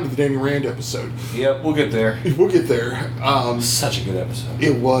haven't even gotten to the Danny Rand episode. Yep, we'll get there. We'll get there. Such a good episode.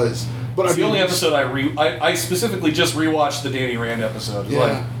 It was. But It's I mean, the only episode I specifically just rewatched the Danny Rand episode.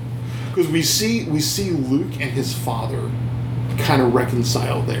 Yeah. Because we see Luke and his father kind of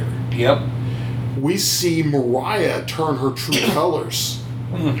reconcile there. Yep. We see Mariah turn her true colors.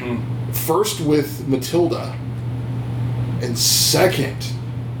 Mm-hmm. First with Matilda, and second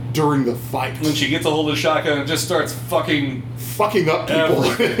during the fight. When she gets a hold of the shotgun and just starts fucking up people.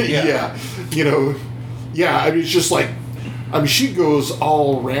 Yeah. You know, yeah, I mean, it's just like, I mean, she goes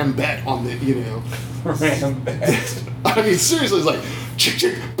all Rambet on the, you know. Rambet. I mean, seriously, it's like, chick,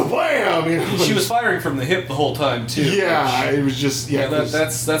 chick, bam! You know, she was firing from the hip the whole time, too. Yeah, it was just, yeah.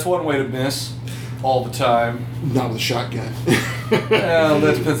 That's one way to miss all the time. Not with a shotgun. Well,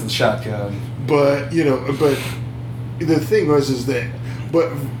 that depends on the shotgun. But, you know, but the thing is that,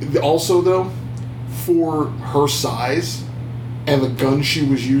 but also, though, for her size and the gun she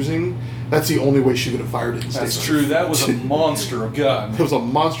was using, that's the only way she could have fired it. That's true. That was a monster of a gun. It was a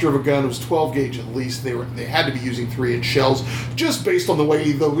monster of a gun. It was 12 gauge at least. They had to be using 3-inch shells, just based on the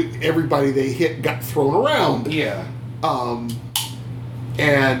way everybody they hit got thrown around. Yeah.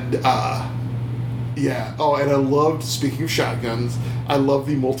 Yeah. Oh, and I loved, speaking of shotguns, I love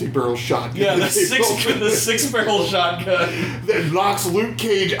the multi-barrel shotgun. Yeah, the six-barrel shotgun that knocks Luke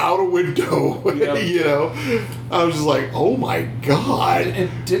Cage out a window. Yep. You know, I was just like, oh my god!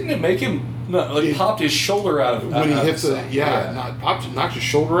 And didn't it make him popped his shoulder out of when he hits knocked his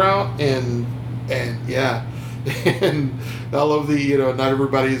shoulder out, and yeah, and I love the, you know, not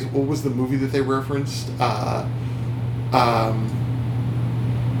everybody's. What was the movie that they referenced?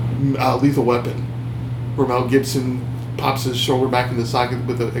 Lethal Weapon, where Mel Gibson pops his shoulder back in the socket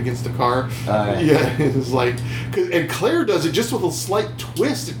against the car. Yeah, it's like, and Claire does it just with a slight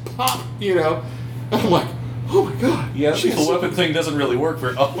twist and pop, you know. And I'm like, oh my god. Yeah, the lethal weapon thing doesn't really work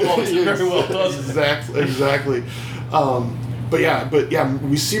very well. Does it? Exactly. But yeah,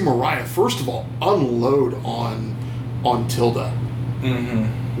 we see Mariah first of all unload on Tilda,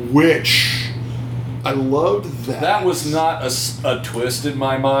 which I loved that. That was not a twist in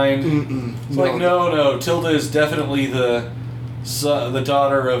my mind. It's like, no, Tilda is definitely the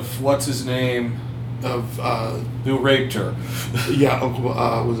daughter of what's his name of who raped her. Yeah, Uncle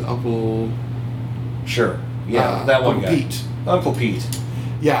was it Uncle. Sure. Yeah, that one Uncle guy. Pete. Uncle Pete.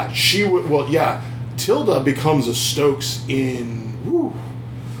 Yeah, she would. Well, yeah, Tilda becomes a Stokes in.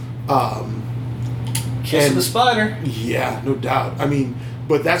 Kiss of the Spider. Yeah, no doubt. I mean,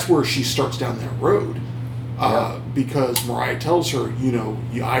 but that's where she starts down that road. Because Mariah tells her, you know,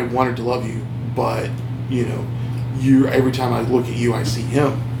 I wanted to love you, but, you know, every time I look at you, I see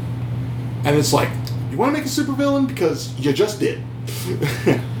him. And it's like, you want to make a supervillain? Because you just did.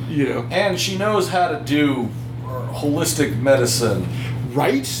 You know? And she knows how to do holistic medicine.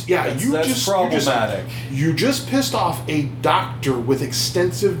 Right? Yeah, that's problematic. You just pissed off a doctor with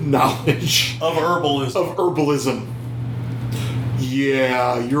extensive knowledge of herbalism.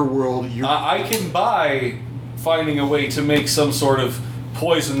 Yeah, your world. I can buy finding a way to make some sort of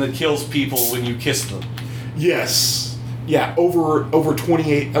poison that kills people when you kiss them. Yes. Yeah, over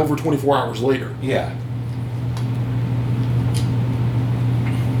 24 hours later. Yeah.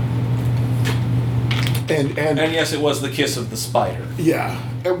 And yes, it was the kiss of the spider. yeah.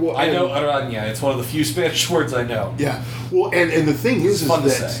 Well, I know. Yeah, it's one of the few Spanish words I know. Yeah. Well, and the thing is fun to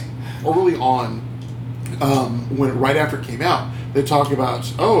that say. early on, right after it came out, they talk about,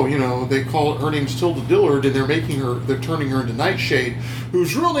 they call her name's Tilda Dillard, and they're turning her into Nightshade,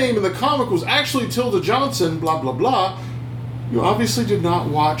 whose real name in the comic was actually Tilda Johnson. Blah blah blah. You obviously did not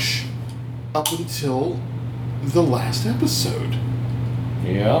watch up until the last episode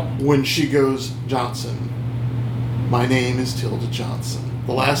Yeah. when she goes, Johnson. My name is Tilda Johnson.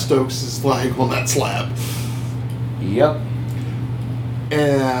 The last Stokes is like on that slab. Yep.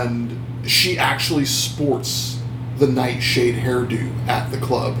 And she actually sports the Nightshade hairdo at the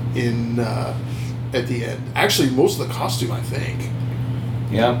club at the end. Actually, most of the costume, I think.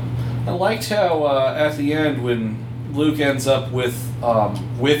 Yeah. I liked how at the end when Luke ends up with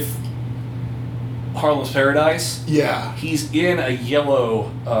Harlem's Paradise, Yeah. he's in a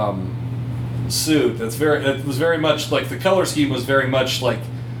yellow suit. It was very much like the color scheme was very much like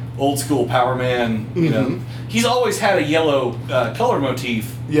old school Power Man. You know, he's always had a yellow color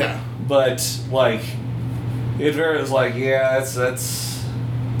motif, Yeah. but like it was like that's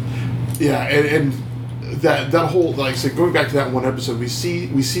Yeah, and that whole, like I said, going back to that one episode, we see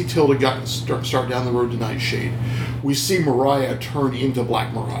Tilda start down the road to Nightshade. We see Mariah turn into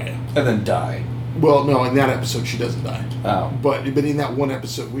Black Mariah. and then die. Well, no, in that episode she doesn't die. Oh. But in that one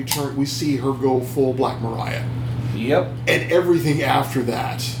episode, we see her go full Black Mariah. Yep. And everything after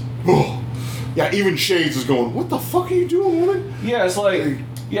that, yeah, even Shades is going, what the fuck are you doing, woman? Yeah, it's like,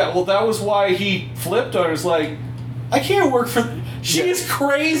 yeah, well, that was why he flipped on her. It's like, I can't work for... She is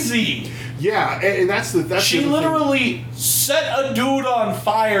crazy. Yeah, and that's She the other literally set a dude on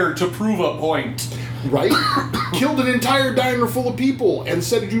fire to prove a point. thing, right? Killed an entire diner full of people and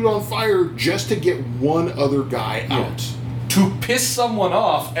set a dude on fire just to get one other guy out. To piss someone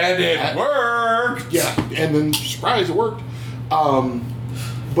off, and it worked. Yeah, and then surprise, it worked.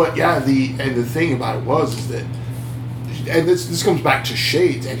 But yeah, the thing about it is that, and this comes back to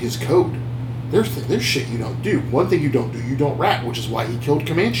Shades and his code. There's shit you don't do. One thing you don't rat, which is why he killed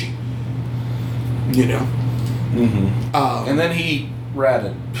Comanche. You know. Mm-hmm. And then he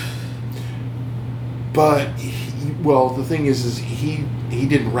ratted. But the thing is he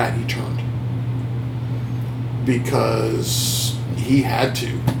didn't rat. He turned because he had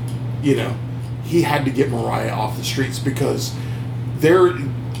to. You know, he had to get Mariah off the streets because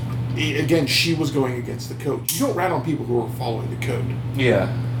again, she was going against the code. You don't rat on people who are following the code. Yeah.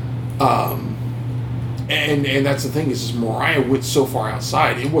 And that's the thing is Mariah went so far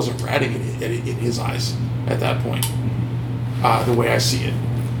outside, it wasn't ratting in his eyes at that point. The way I see it.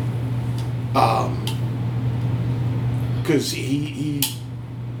 Because he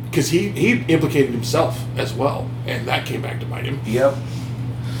implicated himself as well, and that came back to bite him. Yep.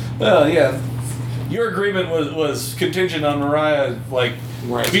 Well, yeah. Your agreement was contingent on Mariah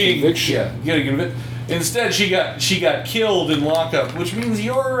Mariah's being conviction. Yeah, getting convicted. Instead, she got killed in lockup, which means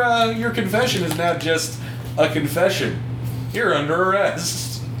your confession is now just a confession. You're under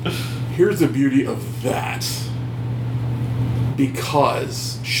arrest. Here's the beauty of that.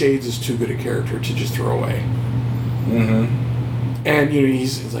 Because Shades is too good a character to just throw away. Mm-hmm. And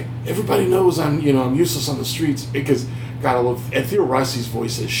he's like, everybody knows I'm useless on the streets because gotta love. And Theo Rice's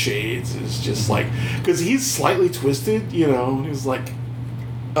voice as Shades is just like, because he's slightly twisted, he's like,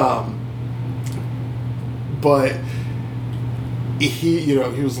 but he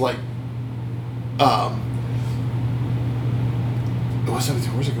was like,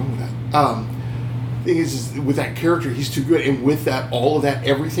 where's it going with that? Thing is with that character, he's too good, and with that, all of that,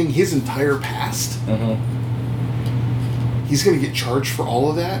 everything, his entire past, he's gonna get charged for all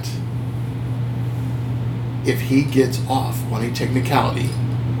of that if he gets off on a technicality.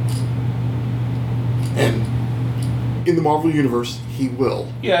 And in the Marvel Universe, he will.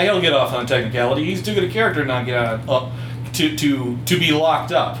 Yeah, he'll get off on technicality. He's too good a character to not get out to be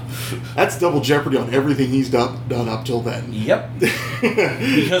locked up. That's double jeopardy on everything he's done up till then. Yep.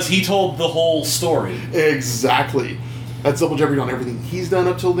 Because he told the whole story. Exactly. That's double jeopardy on everything he's done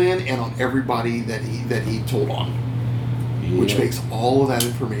up till then, and on everybody that he told on. Yep. Which makes all of that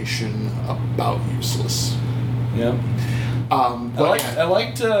information about useless. Yep. I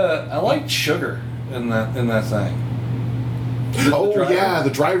liked Sugar in that thing. The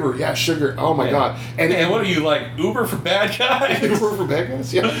driver. Yeah, Sugar. Oh my God. And what are you, like, Uber for bad guys? Uber for bad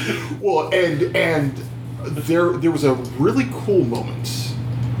guys. Yeah. Well, and there was a really cool moment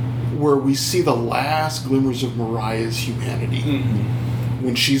where we see the last glimmers of Mariah's humanity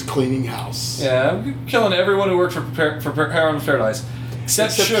when she's cleaning house. Yeah, I'm killing everyone who worked for Harlem's Paradise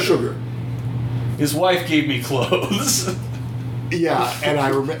except Sugar. His wife gave me clothes. Yeah, and I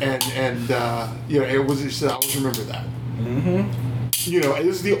remember, it was just, I always remember that. Mm-hmm. And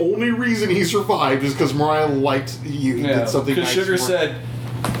this is the only reason he survived is because Mariah liked you. He did something because nice Sugar for her. said,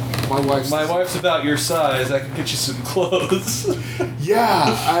 My wife's about your size. I can get you some clothes.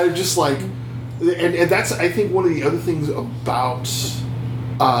 Yeah, I just like, and that's, I think, one of the other things about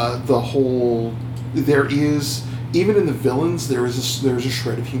the whole. There is, even in the villains, there's a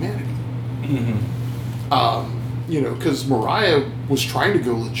shred of humanity. Mm-hmm. Because Mariah was trying to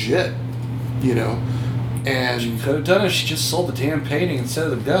go legit, and She could have done it. She just sold the damn painting instead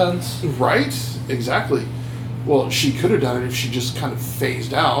of the guns. right, exactly. Well, she could have done it if she just kind of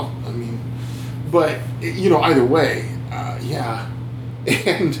phased out. I mean, but either way, yeah.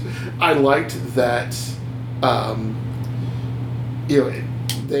 And I liked that,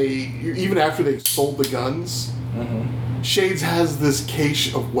 they, even after they sold the guns, Mm-hmm. Shades has this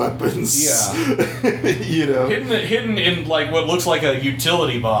cache of weapons. Yeah. Hidden, Hidden in like what looks like a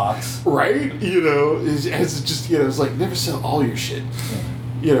utility box. right? It's just, it's like, never sell all your shit.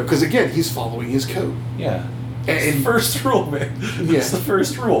 Because again, he's following his code. Yeah. And It's the first rule, man. Yeah. It's the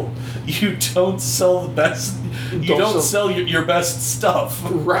first rule. You don't sell the best. You don't sell your best stuff.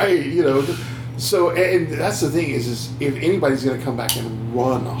 Right, So, and that's the thing is if anybody's going to come back and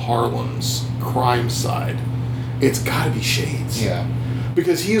run Harlem's crime side, it's got to be Shades. Yeah.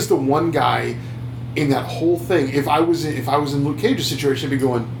 Because he is the one guy in that whole thing. If I was in Luke Cage's situation, I'd be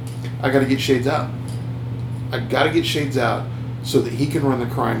going, I got to get Shades out. I got to get Shades out so that he can run the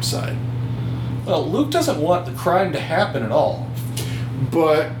crime side. Well, Luke doesn't want the crime to happen at all.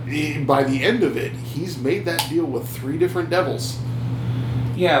 But by the end of it, he's made that deal with 3 different devils.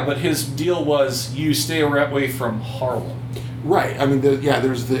 Yeah, but his deal was you stay away from Harlem. Right. I mean,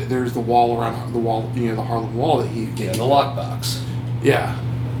 there's the wall around the wall, the Harlem wall that he. Yeah, the lockbox. Yeah,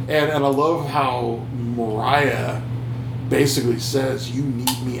 and I love how Mariah basically says, "You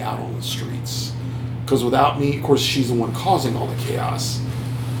need me out on the streets, because without me, of course, she's the one causing all the chaos."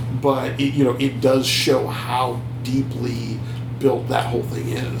 But it does show how deeply built that whole thing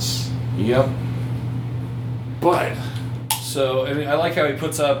is. Yep. But So, and I like how he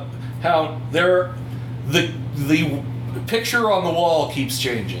puts up how the picture on the wall keeps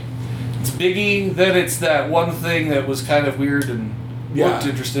changing. It's Biggie, then it's that one thing that was kind of weird and looked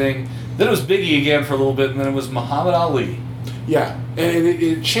interesting. Then it was Biggie again for a little bit, and then it was Muhammad Ali. yeah, and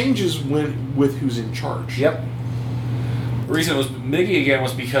it changes with who's in charge. Yep. The reason it was Biggie again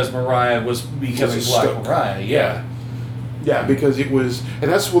was because Mariah was becoming Was a Black Stoke. Mariah. Yeah. Yeah, because it was, and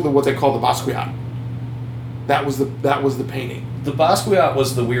that's what they call the Basquiat. That was the painting. The Basquiat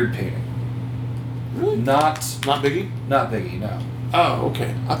was the weird painting. Really? Not Not Biggie, no. Oh,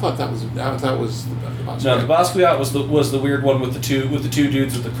 okay. I thought that was the Basquiat. No, the Basquiat was the weird one with the two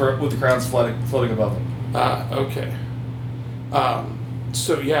dudes with the crowns floating above them. Okay.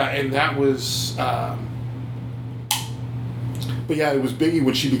 So yeah, and that was. But yeah, it was Biggie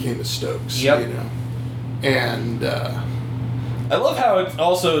when she became the Stokes. Yep. And I love how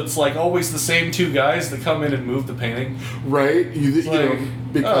it's like always the same 2 guys that come in and move the painting. right,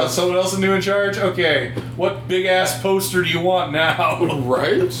 because someone else is new in charge. Okay, what big ass poster do you want now?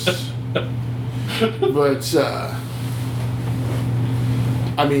 right. But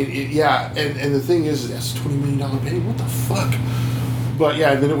I mean, and the thing is, that's $20 million painting. What the fuck? But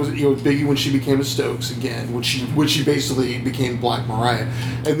yeah, then it was Biggie when she became a Stokes again, when she basically became Black Mariah,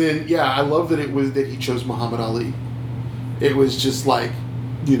 and then I love that he chose Muhammad Ali. It was just like,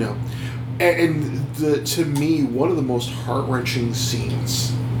 and to me, one of the most heart-wrenching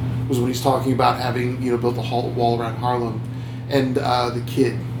scenes was when he's talking about having built a wall around Harlem, and the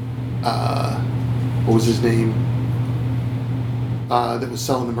kid, what was his name? That was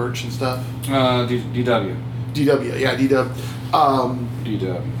selling the merch and stuff. DW. DW, yeah, DW.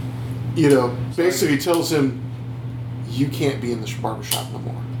 DW. Basically tells him, you can't be in this barbershop no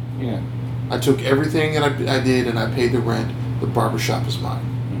more. Yeah. I took everything and I did, and I paid the rent. The barbershop is mine.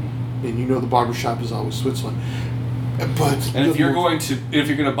 Mm-hmm. And the barbershop is always Switzerland. But And if you're going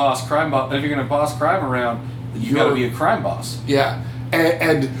to boss crime around, then you got to be a crime boss. Yeah,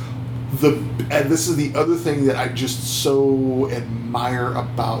 and this is the other thing that I just so admire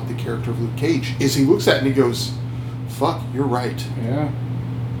about the character of Luke Cage is he looks at it and he goes, "Fuck, you're right. Yeah.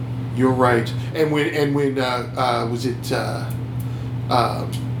 You're right." And when was it?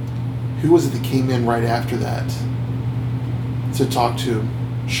 Who was it that came in right after that to talk to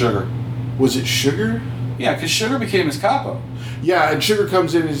him? Sugar. Was it Sugar? Yeah, because Sugar became his capo. Yeah, and Sugar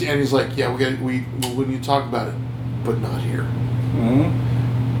comes in and he's like, "Yeah, we need to talk about it, but not here."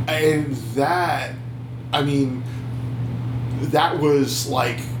 Mm-hmm. And that, I mean, that was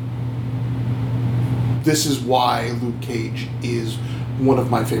like, this is why Luke Cage is one of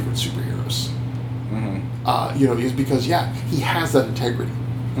my favorite superheroes. Is because he has that integrity.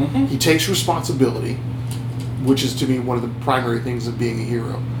 He takes responsibility, which is to me one of the primary things of being a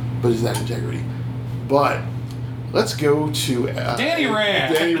hero, but is that integrity. But let's go to Danny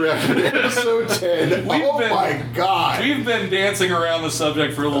Rand. Danny Rand, episode 10. My God. We've been dancing around the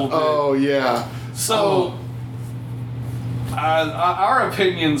subject for a little bit. Oh, yeah. So, our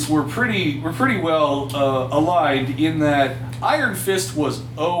opinions were pretty well aligned in that Iron Fist was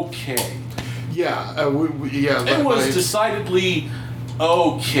okay. Yeah. It was decidedly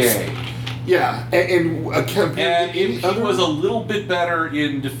okay. Yeah, and compared to any he other... was a little bit better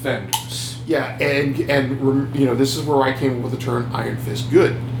in Defenders. Yeah, and this is where I came up with the term Iron Fist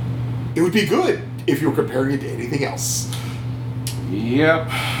good. It would be good if you were comparing it to anything else. Yep.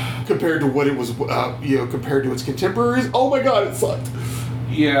 Compared to what it was, compared to its contemporaries, oh my God, it sucked.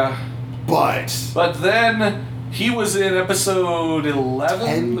 Yeah. But then he was in episode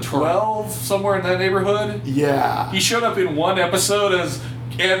 11, 10, 12, somewhere in that neighborhood. Yeah. He showed up in one episode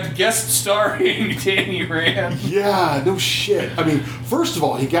and guest starring Danny Rand. Yeah, no shit. I mean, first of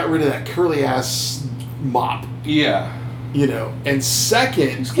all, he got rid of that curly ass mop. Yeah. And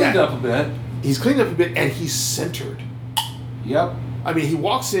second, He's cleaned up a bit. He's cleaned up a bit, and he's centered. Yep. I mean, he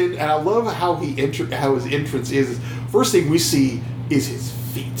walks in, and I love how how his entrance is. First thing we see is his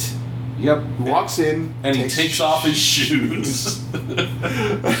feet. Yep. He walks in, and he takes off his shoes.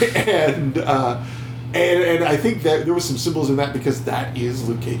 and I think that there was some symbols in that because that is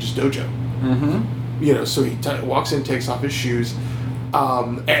Luke Cage's dojo. Mm-hmm. So he walks in, takes off his shoes,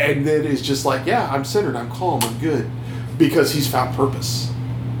 and then is just like, I'm centered, I'm calm, I'm good, because he's found purpose.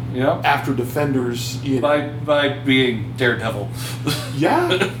 Yep. After Defenders, by being Daredevil.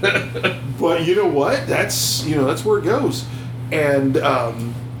 Yeah. But you know what? That's where it goes, and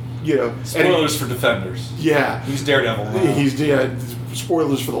spoilers for Defenders. Yeah. He's Daredevil now.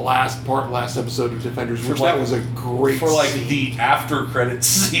 Spoilers for the last episode of Defenders, which that was a great for scene. The after credits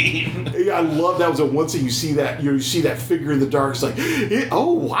scene. Yeah, I love that. Was a one scene you see that you see that figure in the dark. It's like,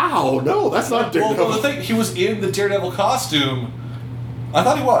 oh wow, no, that's not Daredevil. Well, the thing, he was in the Daredevil costume. I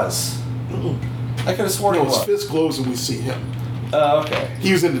thought he was. I could have sworn he was. His fist glows when we see him. Okay.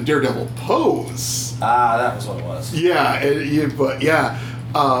 He was in the Daredevil pose. That was what it was.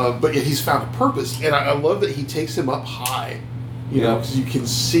 But he's found a purpose, and I love that he takes him up high. Because you can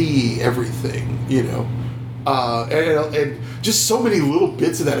see everything. And just so many little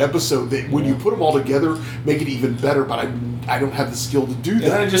bits of that episode that when you put them all together, make it even better. But I don't have the skill to do that.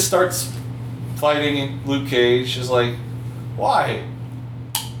 And then it just starts fighting Luke Cage. Is like, why?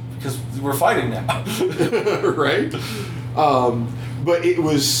 Because we're fighting now. Right? But it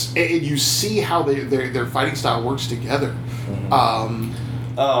was, and you see how their fighting style works together. Mm-hmm.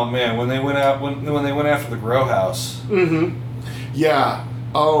 Oh man, when they went out when they went after the grow house. Mm-hmm. Yeah.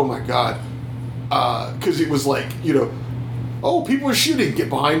 Oh my God. Because it was like, oh, people are shooting. Get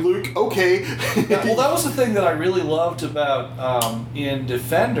behind Luke. Okay. Well, that was the thing that I really loved about in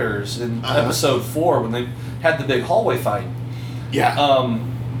Defenders in episode 4 when they had the big hallway fight. Yeah.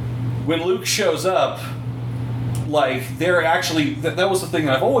 When Luke shows up, like they're actually that was the thing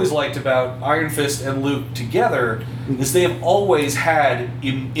that I've always liked about Iron Fist and Luke together is they have always had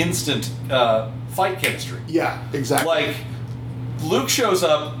instant fight chemistry. Yeah, exactly. Like Luke shows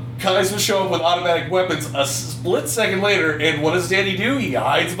up, guys will show up with automatic weapons a split second later, and what does Danny do? He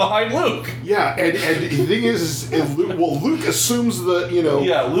hides behind Luke. Yeah, and the thing is Luke assumes the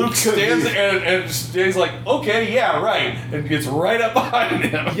Yeah, Luke stands and Danny's like, okay, yeah, right, and gets right up behind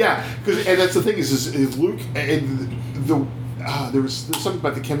him. Yeah, and that's the thing is Luke and there's something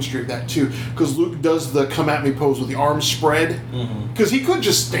about the chemistry of that too, because Luke does the come at me pose with the arms spread, because he could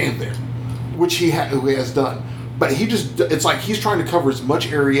just stand there, which he has done. But it's like he's trying to cover as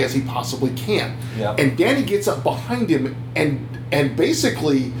much area as he possibly can. Yep. And Danny gets up behind him and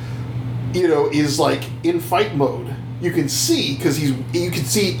basically, is like in fight mode. You can see, because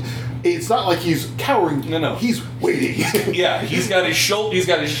it's not like he's cowering. No. He's waiting. Yeah, he's got his shoulder, he's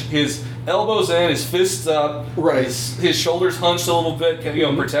got his elbows in, his fists up, right. His shoulders hunched a little bit,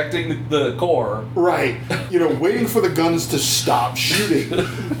 protecting the core. Right. Waiting for the guns to stop shooting.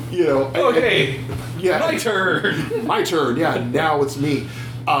 Okay. Yeah. My turn. My turn. Yeah. Now it's me.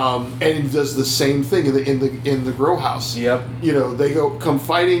 And he does the same thing in the grow house. Yep. They come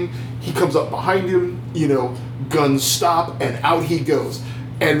fighting. He comes up behind him. Guns stop, and out he goes.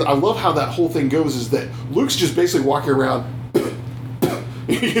 And I love how that whole thing goes. Is that Luke's just basically walking around.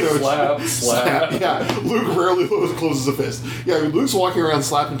 Slap. Yeah. Luke rarely closes a fist. Yeah. Luke's walking around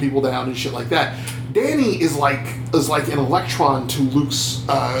slapping people down and shit like that. Danny is like an electron to Luke's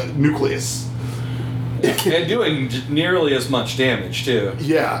nucleus. And doing nearly as much damage too.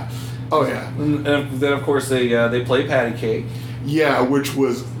 Yeah. Oh yeah. And then of course they play patty cake. Yeah, which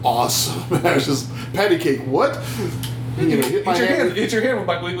was awesome. I was just patty cake. What? You know, hit my hand. Hit your hand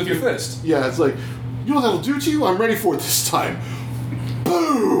with your fist. Yeah, it's like, you know what that'll do to you? I'm ready for it this time.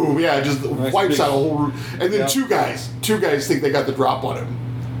 Boom! Yeah, it just wipes out a whole room. And then two guys think they got the drop on him.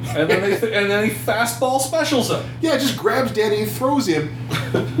 And then he fastball specials him. Yeah, just grabs Danny and throws him.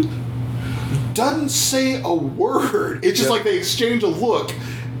 Doesn't say a word. It's just like they exchange a look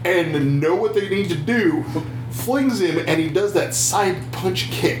and know what they need to do. Flings him, and he does that side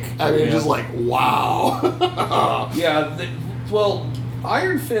punch kick. I mean, just like, wow. Yeah, well,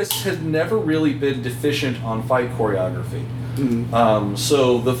 Iron Fist has never really been deficient on fight choreography. Mm-hmm.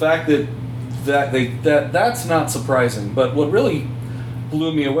 So the fact that's not surprising. But what really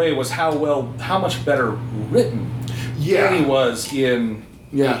blew me away was how much better written Danny was in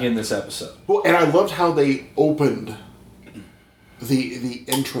this episode. Well, and I loved how they opened the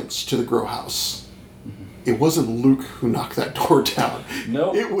entrance to the grow house. It wasn't Luke who knocked that door down.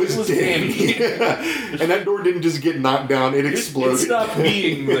 No, it was Danny. And that door didn't just get knocked down; it exploded. It stopped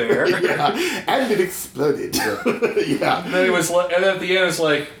being there. Yeah, and it exploded. Yeah. And then it was like, and at the end, it's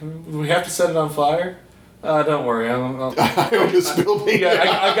like, we have to set it on fire. Don't worry, I own this building.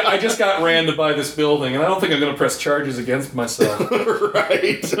 Yeah, I just got ran to buy this building, and I don't think I'm going to press charges against myself.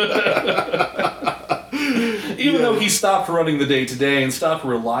 Right. Even though he stopped running the day-to-day and stopped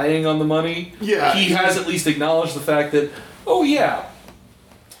relying on the money, he has at least acknowledged the fact that, oh yeah,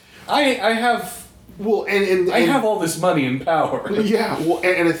 I have... Well, and I have all this money and power. Yeah, well,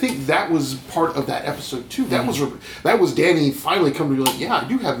 and I think that was part of that episode too. That was Danny finally coming to be like, yeah, I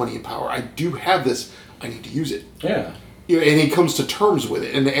do have money and power. I do have this. I need to use it. Yeah. You know, and he comes to terms with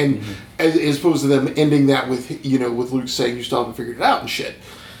it, and as opposed to them ending that with with Luke saying you still haven't figured it out and shit.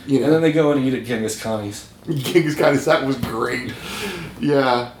 You know, and then they go and eat at Genghis Khan's. Genghis Khan's, that was great.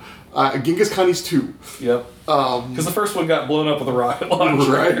 Yeah, Genghis Khan's 2. Yep. Because the first one got blown up with a rocket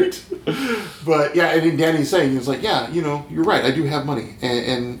launcher. Right. But yeah, and then Danny's saying, he's like, yeah, you're right. I do have money,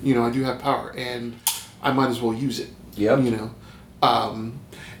 and I do have power, and I might as well use it. Yep.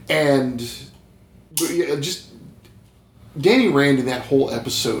 But yeah, just Danny Rand in that whole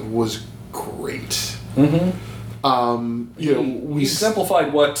episode was great. Mm-hmm. We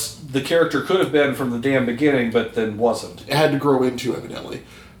simplified what the character could have been from the damn beginning, but then wasn't. It had to grow into, evidently.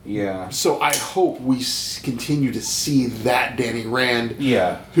 Yeah. So I hope we continue to see that Danny Rand.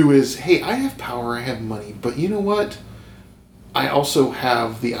 Yeah. Who is, hey, I have power, I have money, but you know what? I also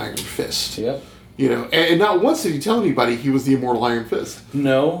have the Iron Fist. Yep. And not once did he tell anybody he was the immortal Iron Fist.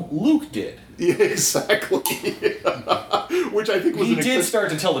 No, Luke did. Yeah, exactly. Which I think was he did start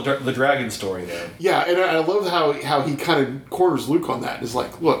to tell the dragon story there. Yeah, and I love how he kind of corners Luke on that. It's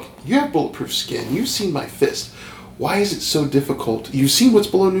like, look, you have bulletproof skin. You've seen my fist. Why is it so difficult? You've seen what's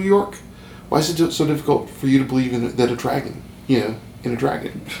below New York. Why is it so difficult for you to believe in a dragon? In a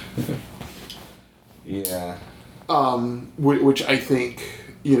dragon. Yeah. Which I think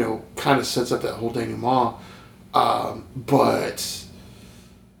kind of sets up that whole denouement. But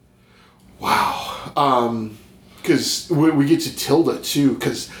wow, because we get to Tilda too,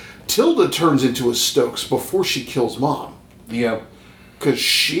 because Tilda turns into a Stokes before she kills Mom. Yep. Because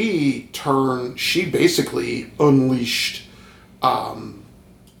she basically unleashed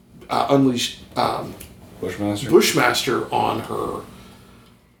Bushmaster on her,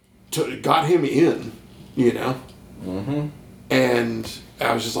 got him in, Mm-hmm. And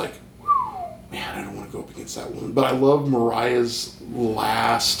I was just like, man, I don't want to go up against that woman. But I love Mariah's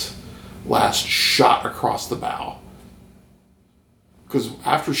last shot across the bow. Because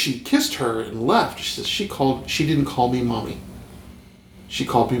after she kissed her and left, she says she didn't call me mommy. She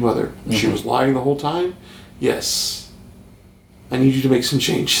called me mother. Mm-hmm. She was lying the whole time. Yes. I need you to make some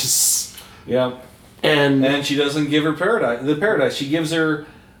changes. Yeah. And she doesn't give her the paradise. She gives her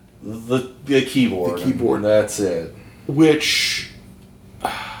the keyboard. The keyboard. And that's it. Which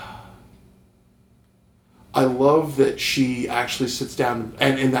I love that she actually sits down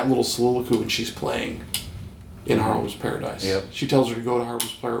and in that little soliloquy when she's playing in Harlem's Paradise. Yep. She tells her to go to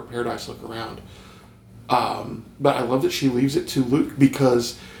Harlem's Paradise, look around. But I love that she leaves it to Luke,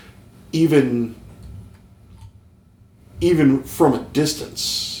 because even from a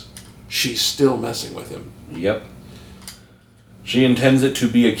distance, she's still messing with him. Yep. She intends it to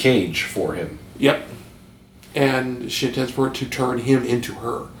be a cage for him. Yep. And she intends for it to turn him into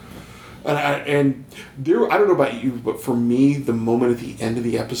her. And I don't know about you, but for me, the moment at the end of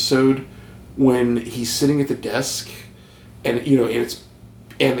the episode when he's sitting at the desk, and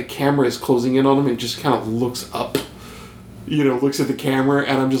and the camera is closing in on him and just kind of looks up, looks at the camera,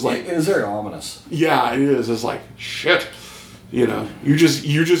 and I'm just like, It was very ominous. yeah, it is. It's like, shit. You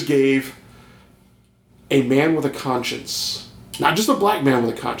just gave a man with a conscience, not just a black man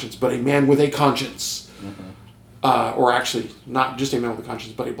with a conscience, but a man with a conscience. Or actually, not just a man with a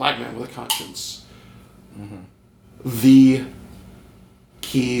conscience, but a black man with a conscience. The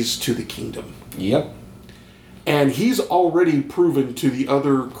keys to the kingdom. Yep. And he's already proven to the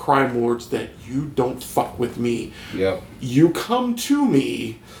other crime lords that you don't fuck with me. Yep. You come to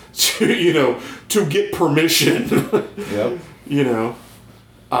me to, to get permission. Yep.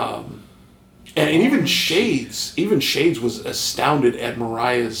 And even Shades was astounded at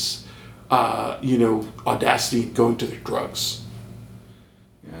Mariah's, audacity going to the drugs.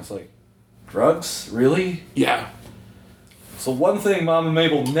 Yeah, it's like, drugs? Really? Yeah. So one thing Mama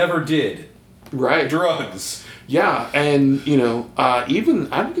Mabel never did. Right. Drugs. Yeah, and, I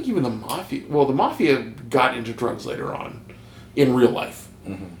don't think even the Mafia got into drugs later on in real life.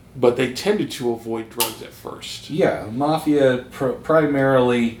 But they tended to avoid drugs at first. Yeah, Mafia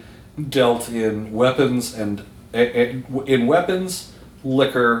primarily dealt in weapons and in weapons,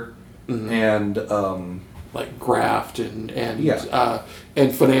 liquor, and Like graft and Yeah.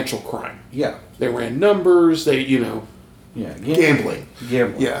 And financial crime. yeah, They ran numbers. They gambling.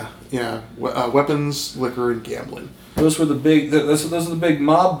 Gambling. Yeah. Weapons, liquor, and gambling. Those were the big. Those are the big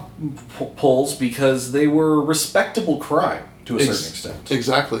mob pulls because they were respectable crime to a certain extent.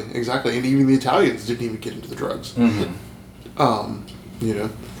 Exactly. And even the Italians didn't even get into the drugs. At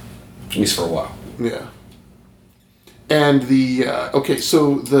least for a while. Yeah. And was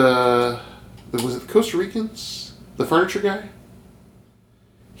it the Costa Ricans? The furniture guy?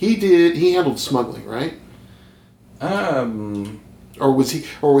 He handled smuggling, right?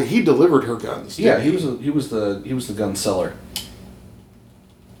 Or he delivered her guns? Yeah, he was the gun seller.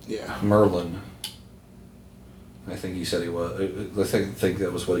 Yeah. Merlin. I think he said he was. I think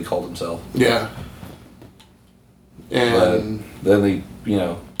that was what he called himself. Yeah. And then they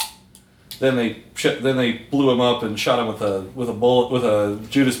blew him up and shot him with a bullet, with a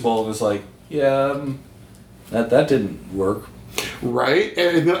Judas bullet. And it's like, that didn't work. right,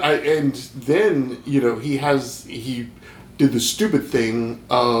 and then he did the stupid thing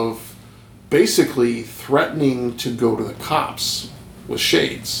of basically threatening to go to the cops with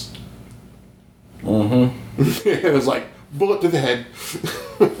Shades. And it was like bullet to the head.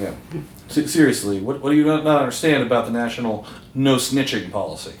 Yeah. Seriously, what do you not understand about the national no snitching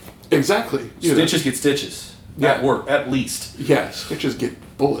policy? Exactly. Stitches get stitches. Yeah. At work, at least. Yeah, snitches get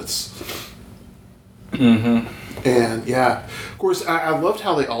bullets. And yeah, of course, I loved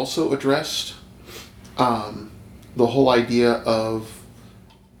how they also addressed the whole idea of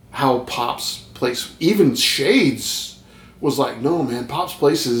how Pop's place, even Shades, was like, no, man, Pop's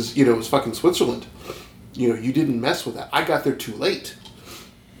place is fucking Switzerland. You didn't mess with that. I got there too late.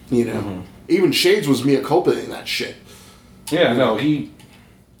 Even Shades was mea culpa in that shit. Yeah, no, he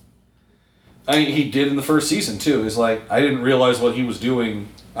did in the first season too. It's like I didn't realize what he was doing.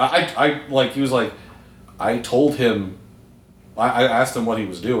 He was like, I told him, I asked him what he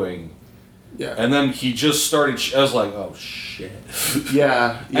was doing. Yeah. And then he just started. I was like, oh shit.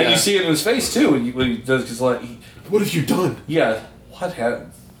 Yeah. And you see it in his face too when he does. He's like, what have you done? yeah, what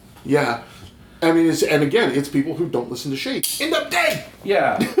happened? Yeah. I mean, it's people who don't listen to Shades end up dead.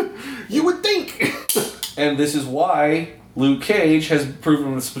 Yeah. You would think. And this is why Luke Cage has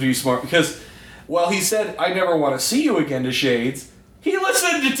proven to be smart, because while he said, I never want to see you again to Shades, he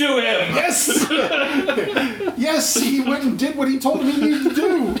listened to him! Yes! Yes, he went and did what he told him he needed to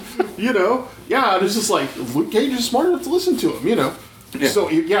do. Yeah, and it's just like, Luke Cage is smart enough to listen to him, Yeah. So,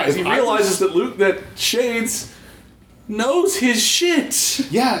 yeah. He realizes that Shades knows his shit.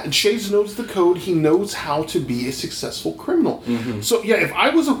 Yeah, and Shades knows the code. He knows how to be a successful criminal. So, yeah, if I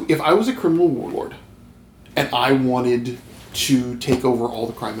was a criminal warlord, and I wanted to take over all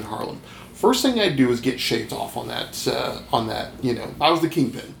the crime in Harlem, first thing I'd do is get Shades off on that. I was the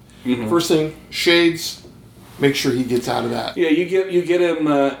kingpin. First thing, Shades, make sure he gets out of that. Yeah, you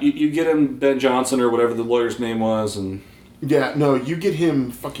get him Ben Johnson or whatever the lawyer's name was, and Yeah, no, you get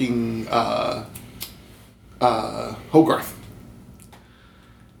him fucking Hogarth.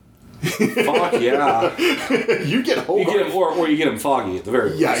 fuck yeah, You get Hogarth. you get him, or you get him Foggy at the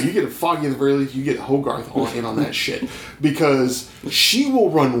very least. Yeah, you get Foggy at the very least. You get Hogarth in on that shit, because she will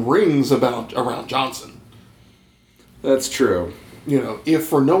run rings around Johnson. That's true. If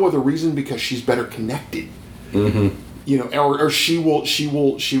for no other reason, because she's better connected. Or she will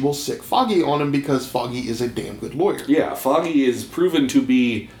sick Foggy on him because Foggy is a damn good lawyer. Yeah, Foggy is proven to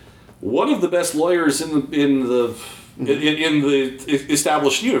be one of the best lawyers in the in the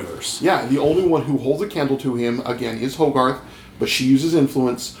established universe. Yeah, the only one who holds a candle to him, again, is Hogarth, but she uses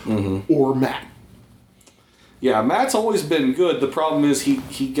influence, or Matt. Yeah, Matt's always been good. The problem is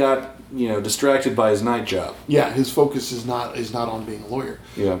he got distracted by his night job. Yeah, his focus is not on being a lawyer.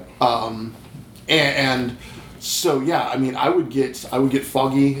 Yeah. And so yeah, I mean, I would get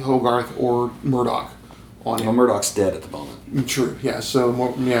Foggy, Hogarth, or Murdoch on him. Well, Murdoch's dead at the moment. True. Yeah. So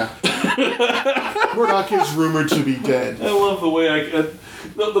yeah, Murdoch is rumored to be dead. I love the way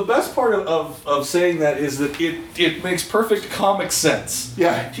the best part of saying that is that it makes perfect comic sense.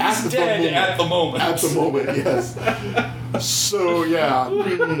 Yeah, he's dead at the moment. At the moment, yes. So yeah,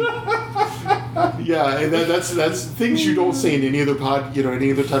 yeah, and that's things you don't say in any other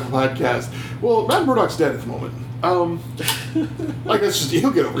any other type of podcast. Well, Matt Murdoch's dead at the moment. Like that's just he'll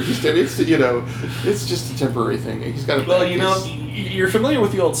get over it. He's dead. It's just a temporary thing. He's got a well, you're familiar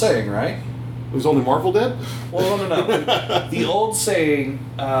with the old saying, right? Was only Marvel dead? Well, no. The old saying,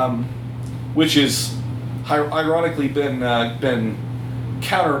 which is ironically been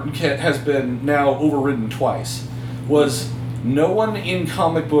has been now overridden twice, was no one in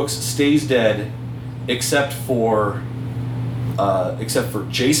comic books stays dead except for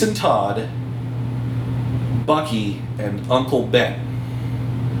Jason Todd, Bucky, and Uncle Ben.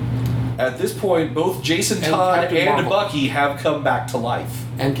 At this point, both Jason Todd Captain and Marvel. Bucky have come back to life.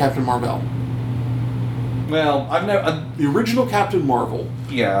 And Captain Marvel. Well, I've never. The original Captain Marvel,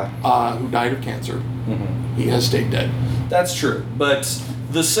 Yeah. who died of cancer, Mm-hmm. he has stayed dead. That's true. But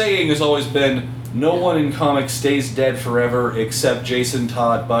the saying has always been no one in comics stays dead forever except Jason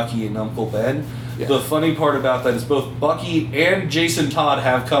Todd, Bucky, and Uncle Ben. Yeah. The funny part about that is both Bucky and Jason Todd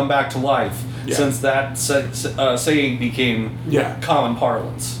have come back to life since that saying became common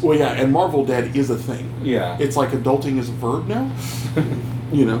parlance. Well, yeah, and Marvel dead is a thing. Yeah. It's like adulting is a verb now.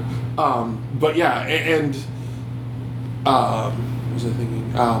 But yeah, and what was I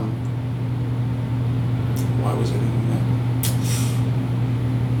thinking? Why was I thinking that?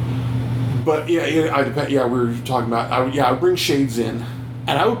 But yeah, we were talking about. I would bring Shades in,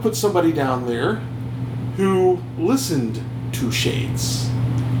 and I would put somebody down there who listened to Shades.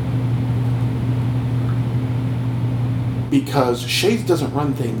 Because Shades doesn't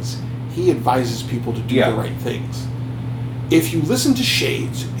run things, he advises people to do the right things. If you listen to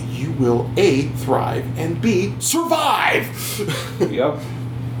Shades, you will A, thrive, and B, survive! Yep.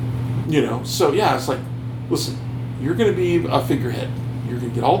 So yeah, it's like, listen, you're going to be a figurehead. You're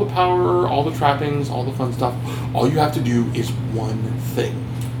going to get all the power, all the trappings, all the fun stuff. All you have to do is one thing.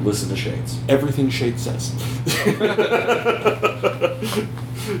 Listen to Shades. Everything Shades says.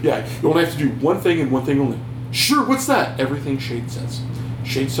 Yeah, you only have to do one thing and one thing only. Sure, what's that? Everything Shades says.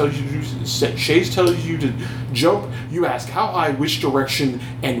 Shades tells you to do. Shades tells you to jump. You ask how high, which direction,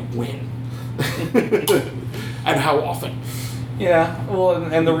 and when, and how often. Yeah, well,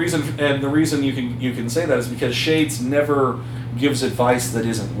 and the reason you can say that is because Shades never gives advice that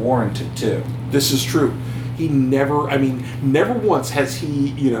isn't warranted too. This is true. He never once has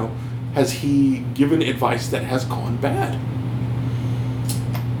he given advice that has gone bad.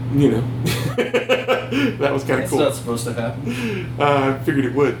 That was kind of cool. That's not supposed to happen. I figured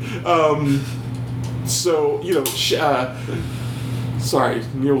it would. Sorry,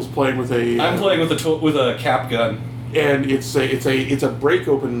 Neil's playing with a. I'm playing with a cap gun, and it's a break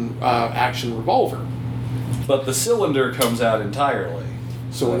open action revolver. But the cylinder comes out entirely.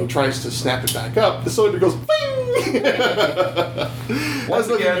 So when he tries to snap it back up, the cylinder goes. Bing! Once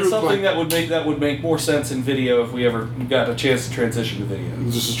again, something that would make more sense in video if we ever got a chance to transition to video.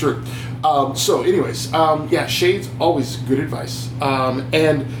 This is true. So, anyways, Shades always good advice.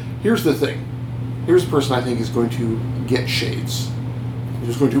 And here's the thing. Here's the person I think is going to get Shades.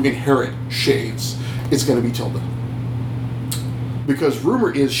 Who's going to inherit Shades. It's going to be Tilda. Because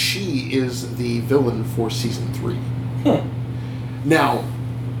rumor is she is the villain for season 3. Now,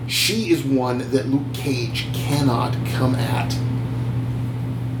 she is one that Luke Cage cannot come at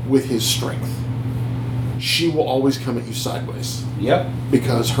with his strength. She will always come at you sideways. Yep.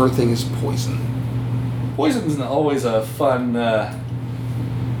 Because her thing is poison. Poison's always a fun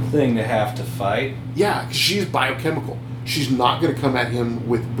thing to have to fight. Yeah, 'cause she's biochemical. She's not going to come at him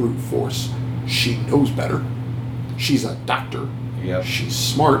with brute force. She knows better. She's a doctor. Yep. She's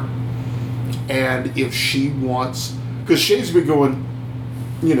smart. And if she wants... Because Shades be going...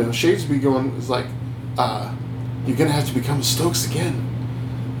 Shades be going... It's like, you're going to have to become Stokes again.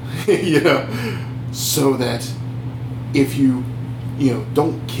 So that if you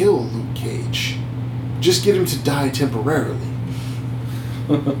don't kill Luke Cage, just get him to die temporarily.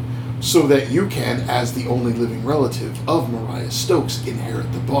 So that you can, as the only living relative of Mariah Stokes,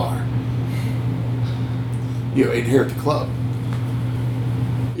 inherit the bar. inherit the club.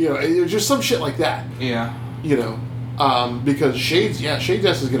 It's just some shit like that. Yeah. Because Shade's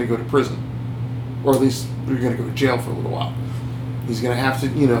ass is going to go to prison, or at least you're going to go to jail for a little while. He's going to have to,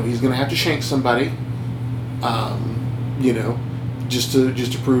 he's going to have to shank somebody, just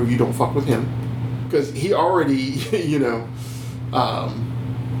to prove you don't fuck with him, because he already,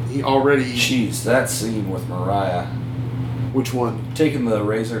 Jeez, that scene with Mariah. Which one? Taking the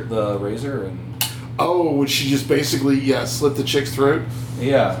razor and... Oh, when she just basically, slit the chick's throat?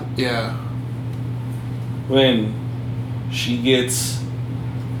 Yeah. Yeah. When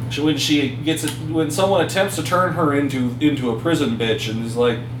someone attempts to turn her into a prison bitch and is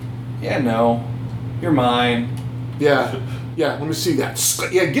like, yeah, no, you're mine. Yeah. Yeah, let me see that.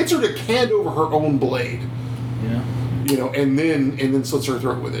 Yeah, gets her to hand over her own blade. Yeah. And then slits her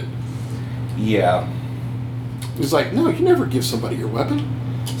throat with it. Yeah. It's like, no, you never give somebody your weapon.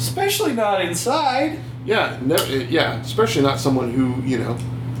 Especially not inside. Yeah, especially not someone who,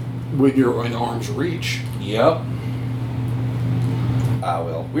 when you're in arm's reach. Yep.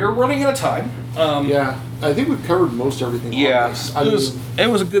 Well, we're running out of time. Yeah, I think we've covered most everything. Yeah, on this. it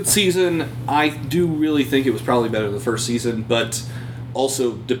was a good season. I do really think it was probably better than the first season, but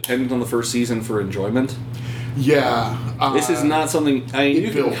also dependent on the first season for enjoyment. Yeah. This is not something...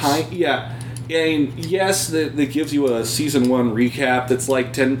 it builds. And yes, that gives you a season 1 recap that's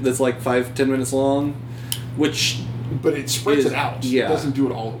like 10 minutes long, which... But it spreads it out. Yeah. It doesn't do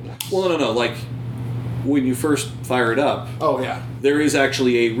it all at once. Well, no. Like, when you first fire it up... Oh, yeah. There is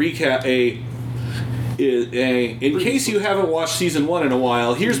actually a recap, in case you haven't watched season 1 in a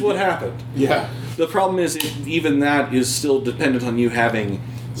while, here's what happened. Yeah. The problem is, even that is still dependent on you having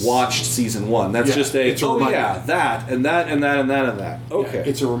watched season 1. That's just that, and that, and that, and that, and that. Okay. Yeah,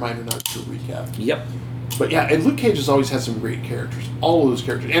 it's a reminder not to recap. Yep. But yeah, and Luke Cage has always had some great characters. All of those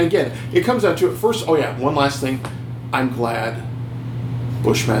characters. And again, it comes down to it. First, one last thing. I'm glad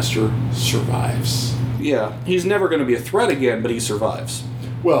Bushmaster survives. Yeah. He's never going to be a threat again, but he survives.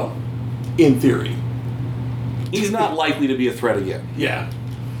 Well, in theory. He's not likely to be a threat again. Yeah.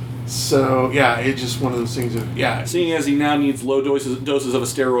 So, yeah, it's just one of those things of, yeah. Seeing as he now needs low doses of a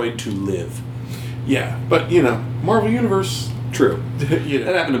steroid to live. Yeah, but, Marvel Universe. True. That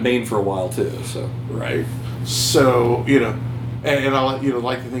happened to Bane for a while, too, so. Right. So, and I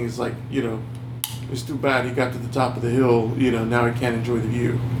like the thing is like, it's too bad he got to the top of the hill, now he can't enjoy the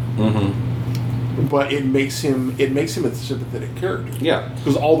view. Mm-hmm. But it makes him a sympathetic character. Yeah.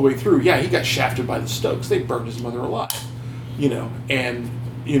 Because all the way through, he got shafted by the Stokes. They burned his mother alive. And,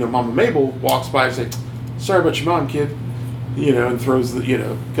 Mama Mabel walks by and says, sorry about your mom, kid. And throws the,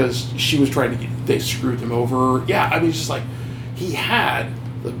 because she was trying to they screwed him over. Yeah, I mean, it's just like, he had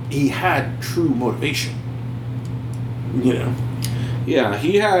true motivation. Yeah,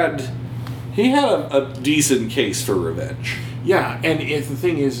 he had a decent case for revenge. Yeah, and if the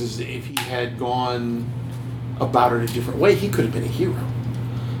thing is if he had gone about it a different way, he could have been a hero.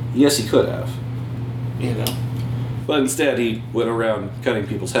 Yes, he could have. But instead, he went around cutting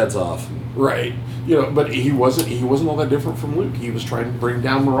people's heads off. Right. But he wasn't all that different from Luke. He was trying to bring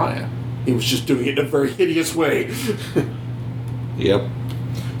down Mariah. He was just doing it in a very hideous way. Yep.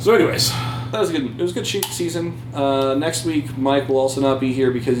 So, anyways, that was good. It was a good season. Next week, Mike will also not be here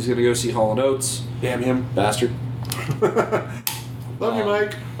because he's going to go see Hall & Oates. Damn him, bastard. Love you,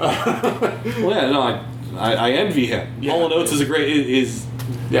 Mike. Well, yeah, no, I envy him. Yeah. Hall & Oates is a great...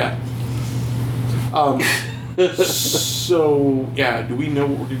 Yeah. So, yeah, do we know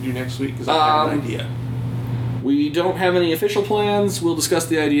what we're going to do next week? Because I have an idea. We don't have any official plans. We'll discuss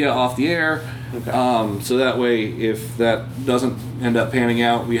the idea off the air. Okay. So that way, if that doesn't end up panning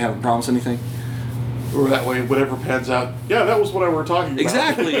out, we haven't promised anything. Or that way, whatever pans out, yeah, that was what I were talking about.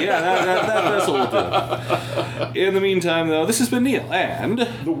 Exactly, yeah, that's what we'll do. In the meantime, though, this has been Neil, and...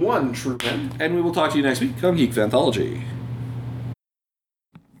 The one true Ben. And we will talk to you next week on Geek Anthology.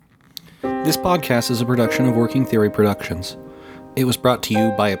 This podcast is a production of Working Theory Productions. It was brought to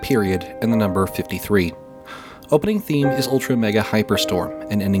you by a period and the number 53. Opening theme is Ultra Mega Hyperstorm,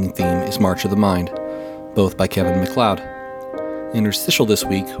 and ending theme is March of the Mind, both by Kevin MacLeod. The interstitial this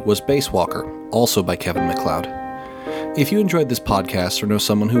week was Basewalker, also by Kevin MacLeod. If you enjoyed this podcast or know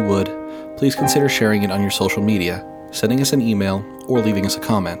someone who would, please consider sharing it on your social media, sending us an email, or leaving us a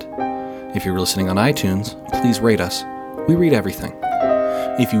comment. If you're listening on iTunes, please rate us. We read everything.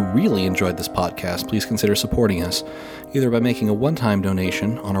 If you really enjoyed this podcast, please consider supporting us, either by making a one-time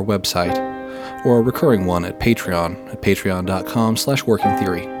donation on our website, or a recurring one at Patreon at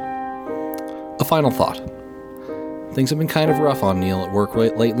patreon.com/workingtheory. A final thought. Things have been kind of rough on Neil at work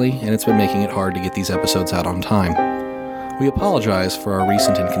lately, and it's been making it hard to get these episodes out on time. We apologize for our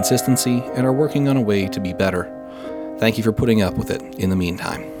recent inconsistency and are working on a way to be better. Thank you for putting up with it in the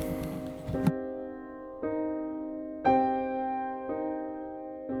meantime.